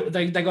mean,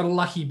 they got a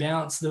lucky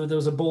bounce. There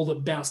was a ball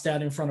that bounced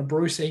out in front of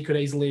Bruce. He could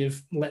easily have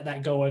let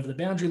that go over the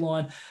boundary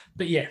line.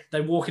 But, yeah,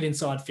 they walk it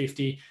inside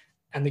 50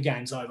 and the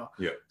game's over.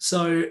 Yeah.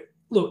 So,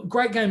 look,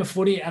 great game of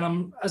footy. And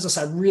I'm, as I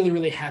say, really,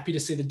 really happy to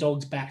see the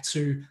Dogs back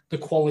to the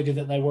quality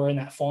that they were in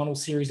that final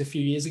series a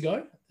few years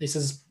ago. This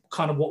is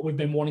kind of what we've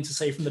been wanting to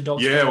see from the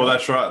Dogs. Yeah, well,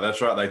 that's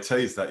right. They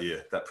teased that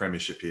year, that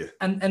premiership year.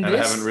 And they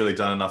haven't really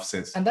done enough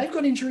since. And they've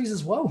got injuries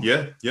as well.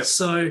 Yeah, yep.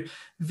 So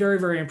very,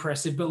 very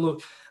impressive. But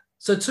look,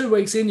 so 2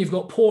 weeks in, you've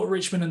got Port,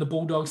 Richmond and the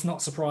Bulldogs,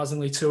 not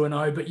surprisingly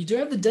 2-0, but you do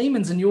have the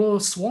Demons and your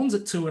Swans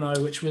at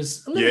 2-0, which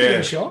was a little bit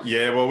of a shock.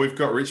 Yeah, well, we've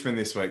got Richmond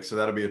this week, so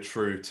that'll be a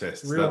true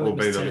test. That will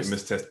be the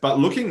litmus test. But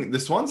looking, the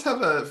Swans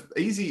have a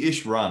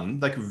easy-ish run.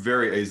 They could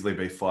very easily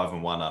be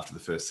 5-1 after the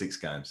first 6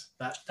 games.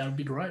 That would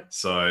be great.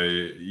 So,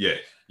 yeah,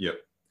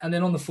 yep. And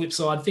then on the flip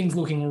side, things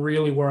looking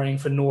really worrying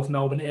for North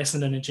Melbourne,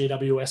 Essendon and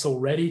GWS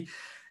already.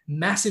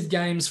 Massive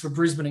games for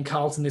Brisbane and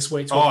Carlton this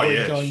week.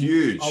 Going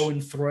huge.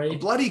 0-3.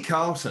 Bloody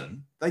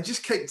Carlton. They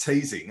just keep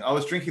teasing. I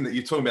was drinking that.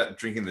 You're talking about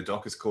drinking the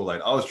Dockers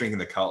Kool-Aid. I was drinking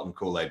the Carlton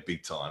Kool-Aid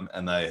big time,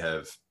 and they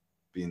have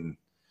been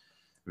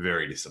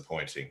very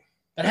disappointing.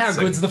 But how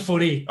good's the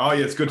footy? Oh,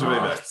 yeah, it's good to be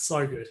back.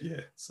 So good.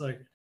 Yeah. So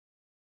good.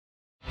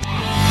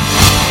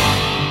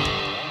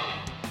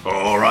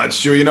 All right,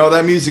 Stu, you know what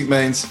that music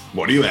means.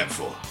 What are you out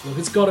for? Look,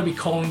 it's got to be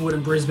Collingwood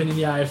and Brisbane in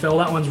the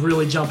AFL. That one's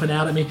really jumping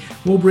out at me.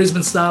 Will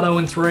Brisbane start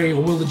 0-3,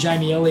 or will the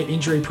Jamie Elliott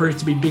injury prove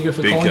to be bigger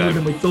for Collingwood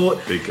than we thought?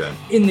 Big game.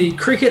 In the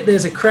cricket,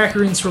 there's a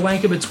cracker in Sri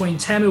Lanka between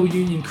Tamil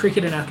Union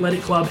Cricket and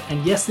Athletic Club.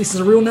 And yes, this is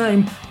a real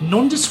name,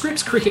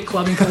 Nondescripts Cricket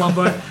Club in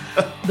Colombo.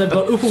 They've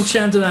got Upal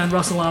Chandana and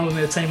Russell Arnold in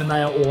their team, and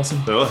they are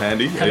awesome. They're all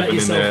handy, even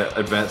in their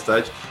advanced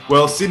stage.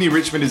 Well,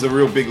 Sydney-Richmond is a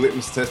real big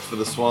litmus test for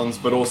the Swans,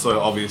 but also,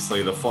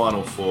 obviously, the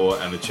Final Four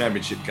and the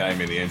championship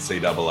game in the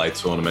NCAA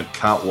tournament.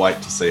 Can't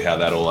wait to see how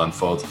that all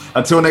unfolds.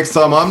 Until next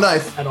time, I'm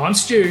Nath. And I'm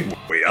Stu.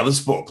 We are the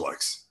Sport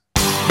Blokes.